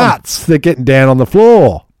fucking nuts. They're getting down on the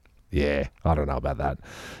floor. Yeah, I don't know about that.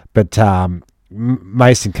 But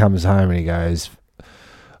Mason comes home and he goes,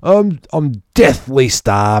 I'm deathly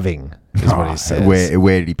starving, is what he says.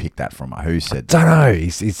 Where did he pick that from? Who said that? Don't know. He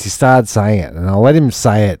started saying it, and I'll let him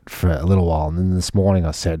say it for a little while. And then this morning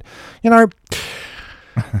I said,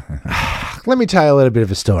 let me tell you a little bit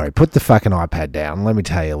of a story. Put the fucking iPad down. Let me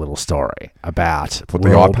tell you a little story about Put the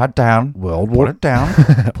iPad down. Put it down.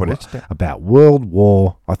 Put it down. About World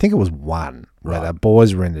War, I think it was one, where the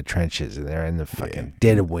boys were in the trenches and they're in the fucking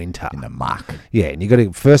dead of winter. In the muck. Yeah, and you got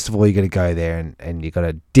to, first of all, you got to go there and you got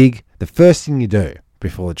to dig. The first thing you do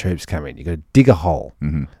before the troops come in, you got to dig a hole.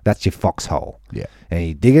 Mm-hmm. That's your foxhole. Yeah. And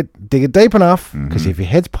you dig it deep enough, because if your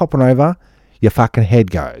head's popping over, your fucking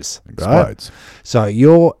head goes. Explodes. Right?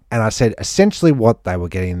 So and I said essentially what they were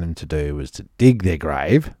getting them to do was to dig their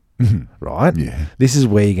grave, right? Yeah. This is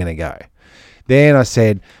where you're going to go. Then I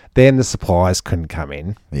said, then the supplies couldn't come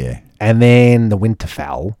in. Yeah. And then the winter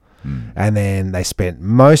fell. And then they spent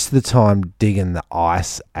most of the time digging the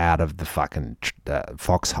ice out of the fucking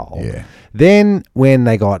foxhole. Yeah. Then when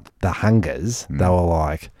they got the hungers, they were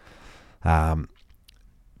like,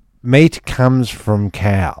 meat comes from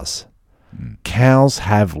cows. Cows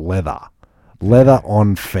have leather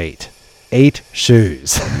on feet. Eat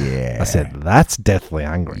shoes. Yeah. I said, that's deathly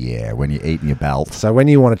hungry. Yeah, when you're eating your belt. So when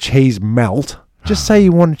you want a cheese melt, just say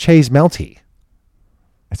you want a cheese melty.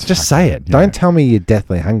 Just say it. Yeah. Don't tell me you're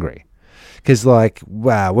deathly hungry. Because,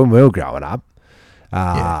 when we were growing up,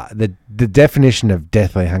 the definition of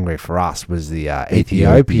deathly hungry for us was the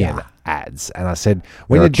Ethiopian ads. lads, and I said,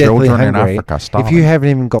 when There you're are deathly children in hungry, Africa if starving. you haven't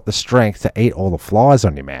even got the strength to eat all the flies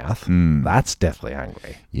on your mouth, that's deathly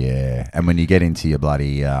hungry. Yeah, and when you get into your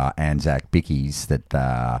bloody Anzac bickies that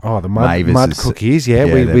The Mavis mud is- cookies, we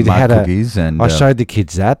the mud had cookies and I showed the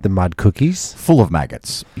kids that, the mud cookies. full of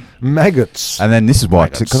maggots. Maggots. And then this is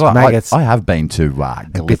what, Maggots. because Maggots. I have been to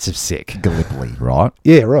Bits of sick. Gallipoli, right?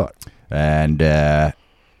 Yeah, right. And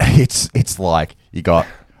it's like you got,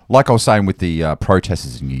 like I was saying with the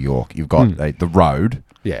protesters in New York, you've got the road,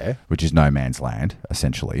 Yeah. which is no man's land,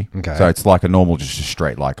 essentially. Okay. So it's like a normal, just a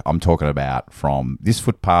street. Like I'm talking about from this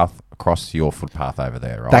footpath across to your footpath over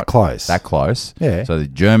there, right? That close. That close. Yeah. So the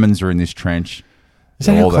Germans are in this trench. Is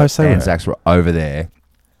that how close the they were? Anzacs were over there.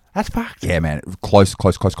 That's fucked. Yeah, man. Close.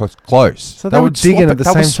 So they were digging at the They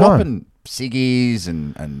were same time. swapping ciggies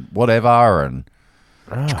and whatever. And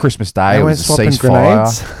it's Christmas Day. They It weren't was a swapping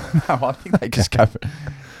ceasefire. No, I think they just go.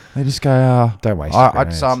 They just go. Don't waste your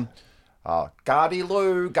I'd grenades. Gardy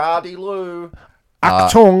Lou.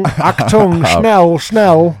 Achtung,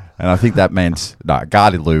 schnell. And I think that meant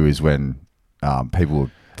Gardy Lou is when people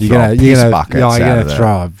would You're throw gonna, piss you're buckets gonna, out you're of gonna the-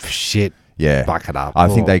 throw a shit yeah. bucket up. I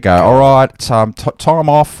think Oh, they go, all right, time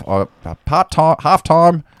off, part time, half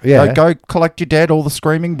time. Yeah. Go collect your dead. All the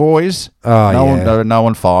screaming boys. Oh, no yeah. one, no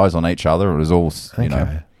one fires on each other. It was all you know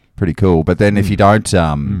Okay. pretty cool. But then if you don't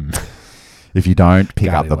if you don't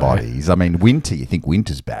pick up the Galileo. bodies, I mean, winter. You think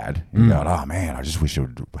winter's bad? You go, oh man, I just wish it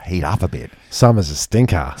would heat up a bit. Summer's a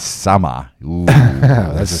stinker. Summer, ooh, the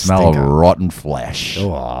That's a smell of stinker. rotten flesh.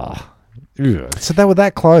 Oh. Ugh. So they were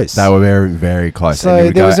that close. They were very, very close. So and you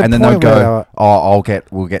would there go, was a and then point they'd where they go, were- "Oh,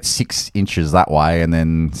 we'll get 6 inches that way," and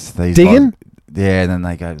then these Digging? guys- yeah, and then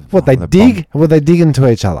they go, what, they the dig? Or were they dig into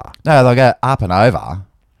each other? No, they'll go up and over,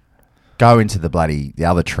 go into the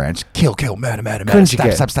other trench, kill, murder, Couldn't you stab,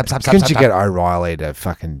 get, stab, stab, stab, couldn't stab, you stab. get O'Reilly to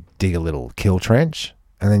fucking dig a little kill trench?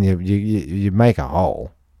 And then you make a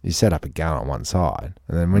hole. You set up a gun on one side.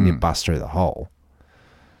 And then when you bust through the hole,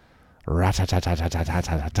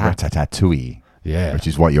 rat-a-tat-tat-tat-tat-tat-tat. Ratatouille, Yeah. which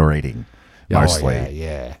is what you're eating mostly.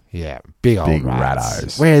 Oh, yeah. Big old Big rats.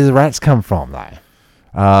 rattos. Where do the rats come from, though?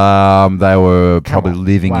 They were Come probably on.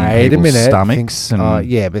 living in Wait a people's minute. stomachs. Think, and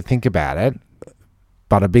yeah, but think about it.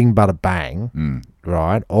 Bada bing, bada bang,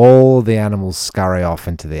 right? All the animals scurry off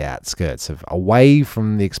into the outskirts away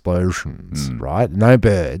from the explosions, right? No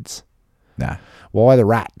birds. nah. Why the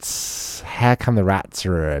rats? How come the rats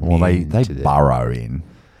are immune Well, they to the- burrow in.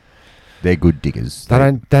 They're good diggers.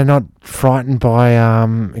 They're not frightened by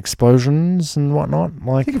explosions and whatnot.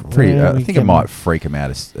 Like I we think it can- might freak them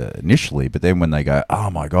out initially, but then when they go, oh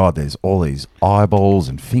my god, there's all these eyeballs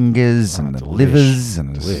and fingers and the delish. livers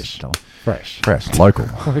and Delish. fresh, fresh, local,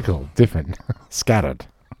 local, different, scattered,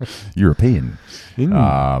 European.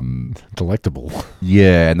 delectable.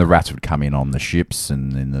 Yeah, and the rats would come in on the ships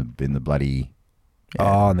and in the bloody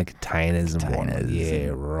Oh, and the containers and whatnot. Containers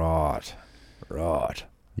Yeah, right.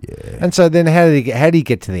 yeah And so then, how do you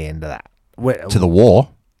get to the end of that? to the war.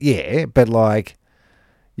 Yeah, but like,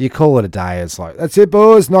 you call it a day. It's like, that's it,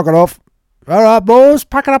 boys. Knock it off. All right, boys.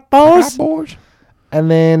 Pack it up, boys. And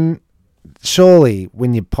then, surely,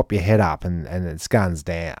 when you pop your head up and it's guns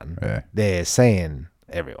down, Yeah. they're seeing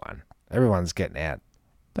everyone. Everyone's getting out.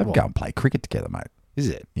 They'd What? go and play cricket together, mate. Is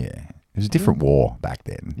it? Yeah, it was a different war back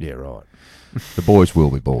then. Yeah, right. The boys will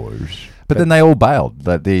be boys. But then they all bailed.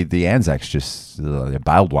 The Anzacs just they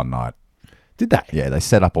bailed one night. Did they? Yeah, they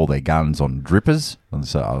set up all their guns on drippers, and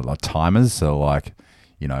so like timers. So like,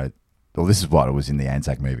 well, this is what it was in the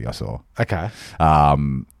Anzac movie I saw. Okay.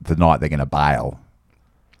 The night they're going to bail,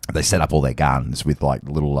 they set up all their guns with like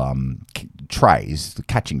little trays,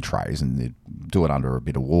 catching trays, and they do it under a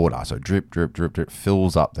bit of water. So drip, drip, drip, drip,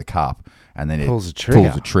 fills up the cup, and then Pulls it the trigger.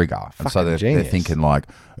 pulls the trigger. And so Fucking they're genius. thinking like,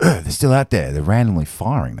 they're still out there. They're randomly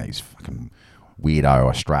firing these fucking weirdo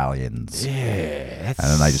Australians. Yeah. And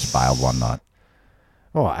then they just bailed one night.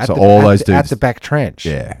 Oh, at So the, all at those the, at dudes- the back trench.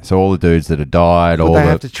 Yeah. So all the dudes that had died, Would all they the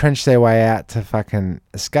have to trench their way out to fucking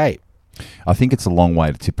escape? I think it's a long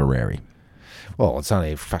way to Tipperary. Well, it's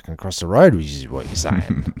only fucking across the road, which is what you're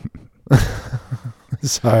saying.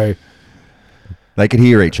 So, They could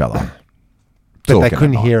hear each other. but they talking at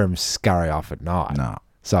couldn't night. hear them scurry off at night. No.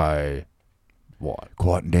 So, what?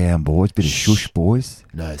 Quieting down, boys. Bit of shush, boys.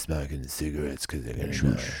 No smoking cigarettes because they're going to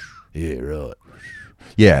know. Yeah, right.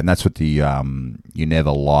 Yeah, and that's what the you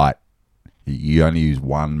never light. You only use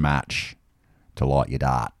one match to light your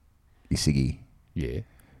dart, your ciggy, Yeah.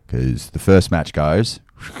 because the first match goes,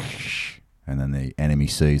 and then the enemy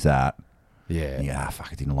sees that. Yeah. Yeah, fuck,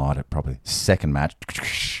 I didn't light it properly. Second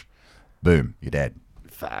match, boom, you're dead.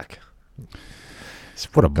 Fuck.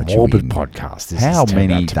 What a Got you morbid in. podcast this How has turned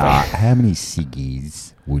many out to be. how many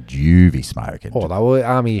ciggies would you be smoking? Oh, they were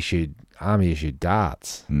army issued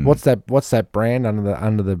darts. What's that brand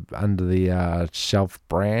under the shelf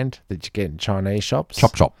brand that you get in Chinese shops?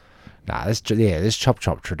 Chop chop. Nah, this chop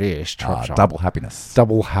tradish. Chop chop. Double happiness.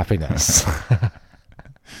 Double happiness.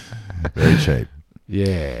 Very cheap.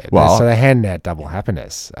 Yeah. Well- so they handed out double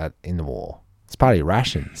happiness in the war. It's part of your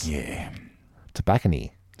rations. Yeah.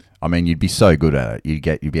 Tobacco-y. I mean, you'd be so good at it.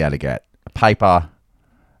 You'd be able to get a paper,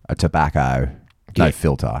 a tobacco, no Yeah.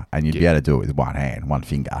 filter, and you'd be able to do it with one hand, one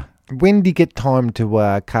finger. When do you get time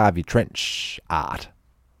to carve your trench art?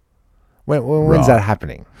 When's Right. that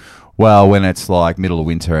happening? Well, when it's like middle of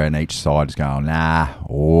winter and each side is going, nah,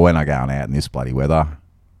 we're not going out in this bloody weather.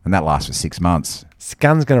 And that lasts for 6 months. Is the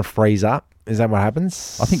gun's going to freeze up? Is that what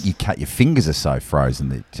happens? I think your fingers are so frozen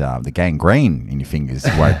that the gangrene in your fingers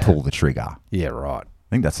won't pull the trigger. Yeah, right. I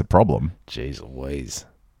think that's the problem. Jeez Louise.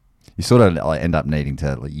 You sort of like, end up needing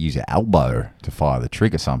to use your elbow to fire the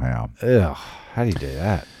trigger somehow. Ugh, how do you do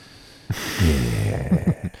that?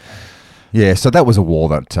 Yeah, so that was a war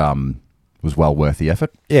that was well worth the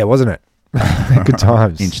effort. Yeah, wasn't it? Good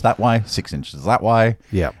times. Inch that way, 6 inches that way,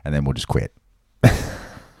 Yeah. and then we'll just quit.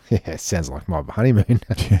 Yeah, sounds like my honeymoon.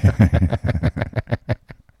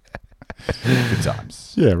 Good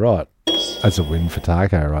times. Yeah, right. That's a win for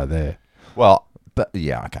Taco right there. Well, but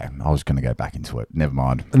yeah, okay. I was going to go back into it. Never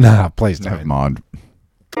mind. Nah, please Never don't. mind.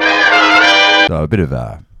 So a bit of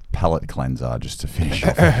a palate cleanser just to finish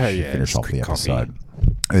off, finish just off the quick coffee. episode.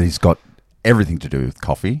 It's got everything to do with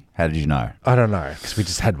coffee. How did you know? I don't know, because we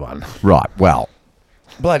just had one. Right. Well,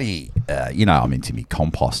 bloody, I'm into me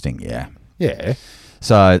composting. Yeah. Yeah.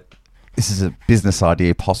 So this is a business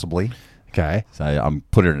idea, possibly. Okay. So I'm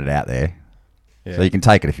putting it out there. Yeah. So you can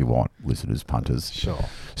take it if you want, listeners, punters. Sure.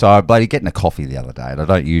 So I bloody getting a coffee the other day, and I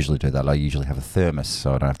don't usually do that. I usually have a thermos,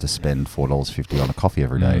 so I don't have to spend $4.50 on a coffee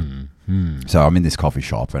every day. So I'm in this coffee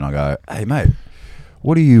shop, and I go, "Hey mate,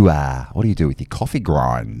 what do you do with your coffee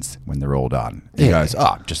grinds when they're all done?" He Yeah. goes, "Oh,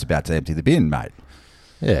 I'm just about to empty the bin, mate."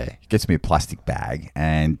 Yeah. He gets me a plastic bag,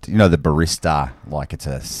 and you know the barista, like it's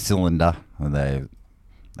a cylinder, and they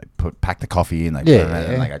pack the coffee in, they put it in,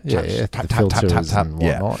 and they go tap, the tap, tap, tap, filters tap. and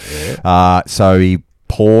Yeah. whatnot. Yeah. So he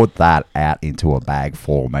poured that out into a bag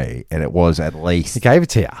for me, and it was at least He gave it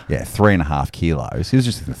to you. 3.5 kilos. He was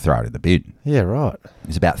just going to throw it in the bin. Yeah, right. It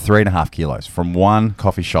was about 3.5 kilos from one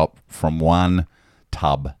coffee shop, from one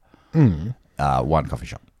tub, one coffee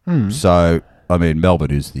shop. So, I mean,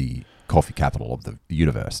 Melbourne is the coffee capital of the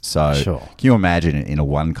universe. So, Sure. can you imagine in a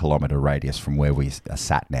 1 kilometre radius from where we are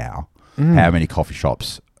sat now, how many coffee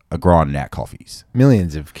shops are grinding out coffees?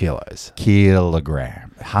 Millions of kilos.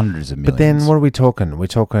 Kilogram, hundreds of millions. But then what are we talking? We're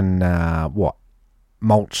talking, what?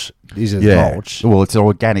 Mulch. Is it mulch? Well, it's an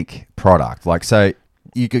organic product. Like, so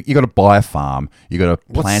you got to buy a farm, you got to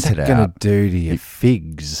plant What's it that going out. to do to your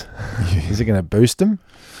figs? Is it going to boost them?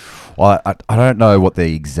 Well, I don't know what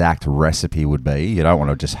the exact recipe would be. You don't want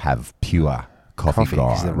to just have pure coffee Because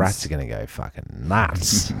grinds. the rats are going to go fucking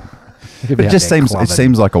nuts. But it just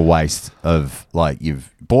seems like a waste of, like, you've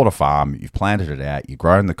bought a farm, you've planted it out, you've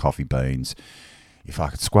grown the coffee beans, you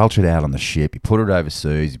fucking squelch it out on the ship, you put it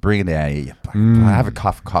overseas, you bring it out here, you have a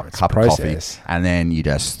cup of coffee, process. and then you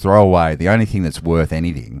just throw away the only thing that's worth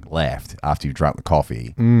anything left after you've drunk the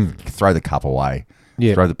coffee. You throw the cup away,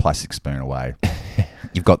 Yeah. throw the plastic spoon away.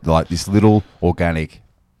 You've got like this little organic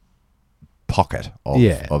pocket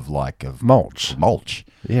of mulch. mulch.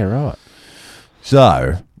 Yeah, right.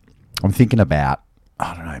 So I'm thinking about,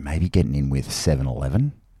 I don't know, maybe getting in with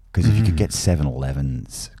 7-Eleven. Because if you could get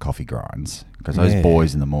 7-Eleven's coffee grinds, because those Yeah.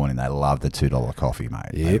 boys in the morning, they love the $2 coffee,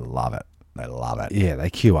 mate. They Yep. love it. They love it. Yeah, they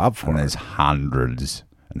queue up for And it. there's hundreds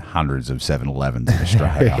and hundreds of 7-Elevens in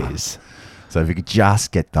Australia. Yes. So if you could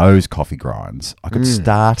just get those coffee grinds, I could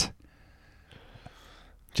start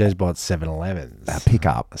JEZBOT 7-Elevens. pick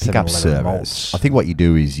up 7-Eleven service. mulch. I think what you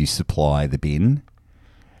do is you supply the bin,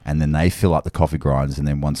 and then they fill up the coffee grinds, and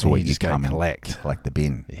then once a And you week you just go come collect. and collect the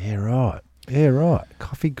bin. Yeah, right. Yeah, right.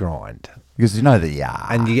 Coffee grind. Because you know the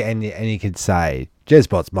And you could say,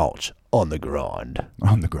 JEZBOT's mulch on the grind.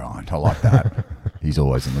 on the grind. I like that. He's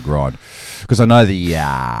always on the grind. Because I know the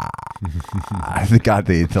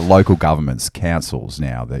local governments, councils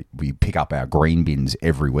now, that we pick up our green bins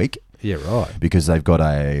every week Yeah, right. because they've got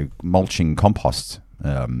a mulching compost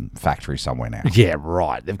factory somewhere now. Yeah,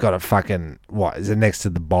 right. They've got a fucking, what, is it next to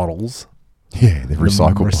the bottles? Yeah, they've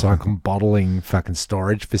recycled. Recycled bottling fucking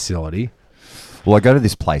storage facility. Well, I go to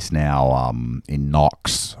this place now in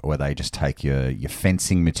Knox where they just take your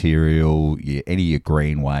fencing material, any of your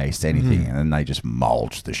green waste, anything, and then they just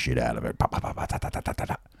mulch the shit out of it.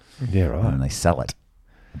 Yeah, right. And then they sell it.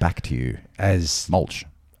 back to you as mulch.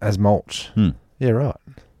 mulch. Yeah, right.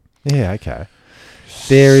 Yeah, okay.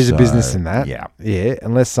 There is a business in that. Yeah. Yeah,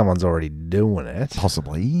 unless someone's already doing it.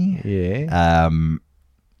 Possibly. Yeah.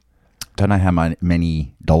 Don't know how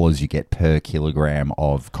many dollars you get per kilogram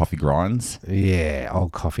of coffee grinds. Yeah,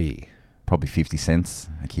 old coffee. Probably 50 cents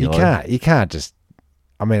a kilo. You can't just,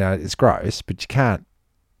 I mean, it's gross, but you can't.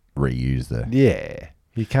 Reuse the... Yeah.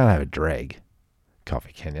 You can't have a dreg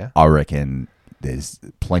coffee, can you? I reckon there's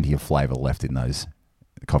plenty of flavour left in those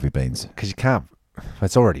coffee beans. Because you can't,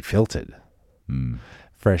 it's already filtered.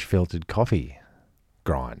 Fresh filtered coffee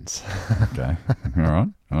grinds. Okay. All right.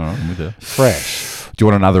 I'm with you. Fresh. Do you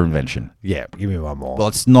want another invention? Yeah, give me one more. Well,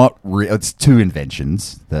 it's not it's two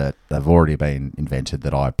inventions that have already been invented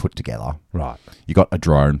that I put together. Right. You got a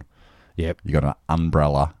drone. Yep. You got an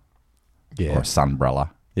umbrella. Yeah. Or a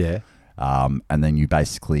sunbrella. Yeah. And then you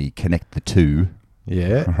basically connect the two.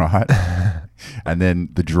 Yeah. Right. And then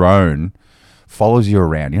the drone follows you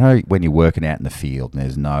around. You know when you're working out in the field and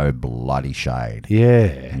there's no bloody shade. Yeah.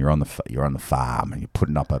 And you're on the farm and you're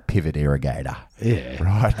putting up a pivot irrigator. Yeah.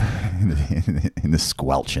 Right. in the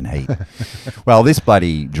squelching heat. Well, this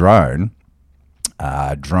bloody drone,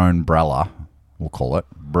 drone-brella, we'll call it,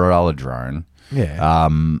 brella drone,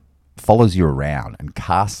 follows you around and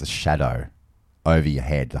casts a shadow over your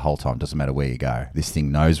head the whole time. Doesn't matter where you go. This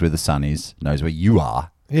thing knows where the sun is, knows where you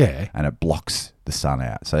are. Yeah. And it blocks the sun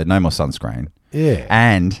out. So no more sunscreen. Yeah.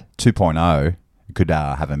 And 2.0 could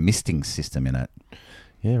have a misting system in it.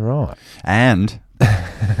 Yeah, right. And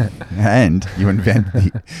you invent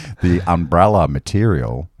the umbrella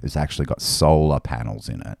material has actually got solar panels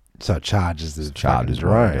in it. So it charges the Charges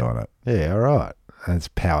drone. doing it. Yeah, all right. And it's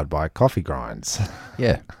powered by coffee grinds.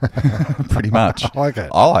 Yeah, pretty much. I like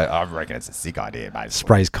it. I reckon it's a sick idea, mate.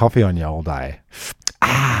 Sprays coffee on you all day.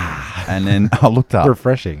 And then I looked up.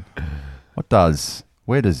 Refreshing.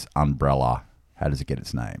 Where does umbrella, how does it get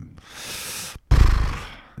its name?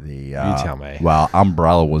 You tell me. Well,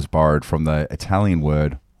 umbrella was borrowed from the Italian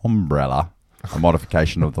word umbrella, a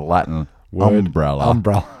modification of the Latin word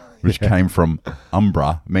umbrella, which came from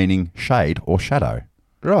umbra, meaning shade or shadow.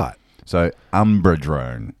 Right. So umbra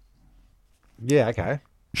drone, Yeah, okay.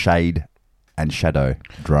 shade and shadow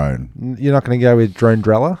drone. You're not going to go with drone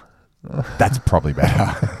drella? That's probably better.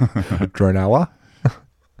 Dronella?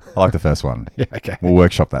 I like the first one. Yeah, okay. We'll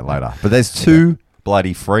workshop that later. But there's two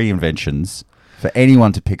bloody free inventions for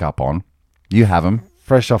anyone to pick up on. You have them.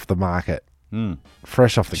 Fresh off the market.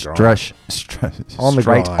 Fresh off the grind. On the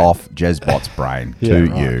Straight grind. off JEZBOT's brain Yeah, to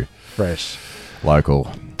right. you. Fresh.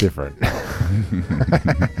 Local. Different.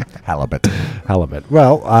 Halibut. Halibut.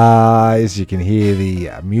 Well, as you can hear, the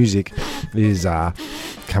music is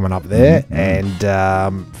coming up there, and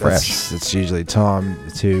Fresh. it's usually time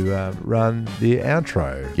to run the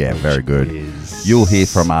outro. Yeah, very good. is- You'll hear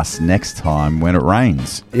from us next time when it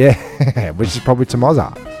rains. Yeah, which is probably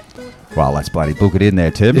tomorrow. Well, let's bloody book it in there,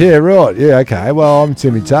 Tim. Yeah, right. Yeah, okay. Well, I'm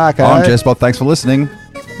Timmy Tarko. I'm JEZBOT. Thanks for listening.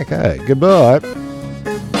 Okay, goodbye.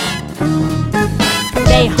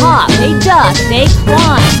 They hop, they duck, they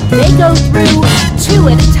climb. They go through two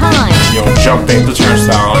at a time. You know, jumping the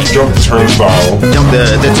turnstile. Jump the turnstile. Jump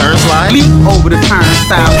the turnstile. Leap over the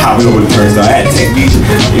turnstile. Hop over the turnstile. I had to take me.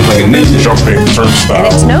 It was like a ninja. Jumping the turnstile.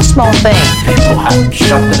 And it's no small thing. People have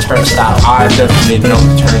jumped the turnstile. I definitely jumped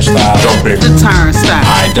the turnstile. Jumping. The turnstile.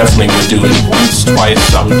 I definitely would do it once, twice.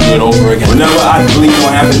 I would do it over again. Whenever I believe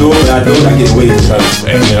I have to do it, I do it. I get away because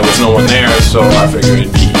there was no one there, so I figured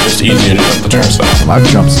it'd be just easier to jump the turnstile. I've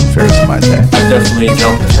jumped some fairs in my day. I definitely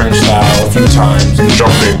jumped the turnstile a few times.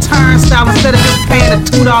 Jumping. Turnstile, instead of just paying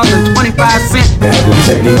the $2.25. That little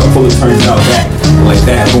technique, I pull the turnstile back like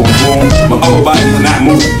that. Boom, boom. My upper body is not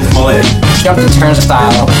moving. Just my leg. Jump the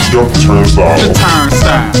turnstile. Jump the turnstile. The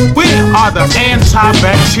turnstile. We are the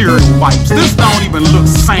antibacterial wipes. This don't even look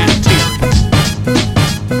sanitary.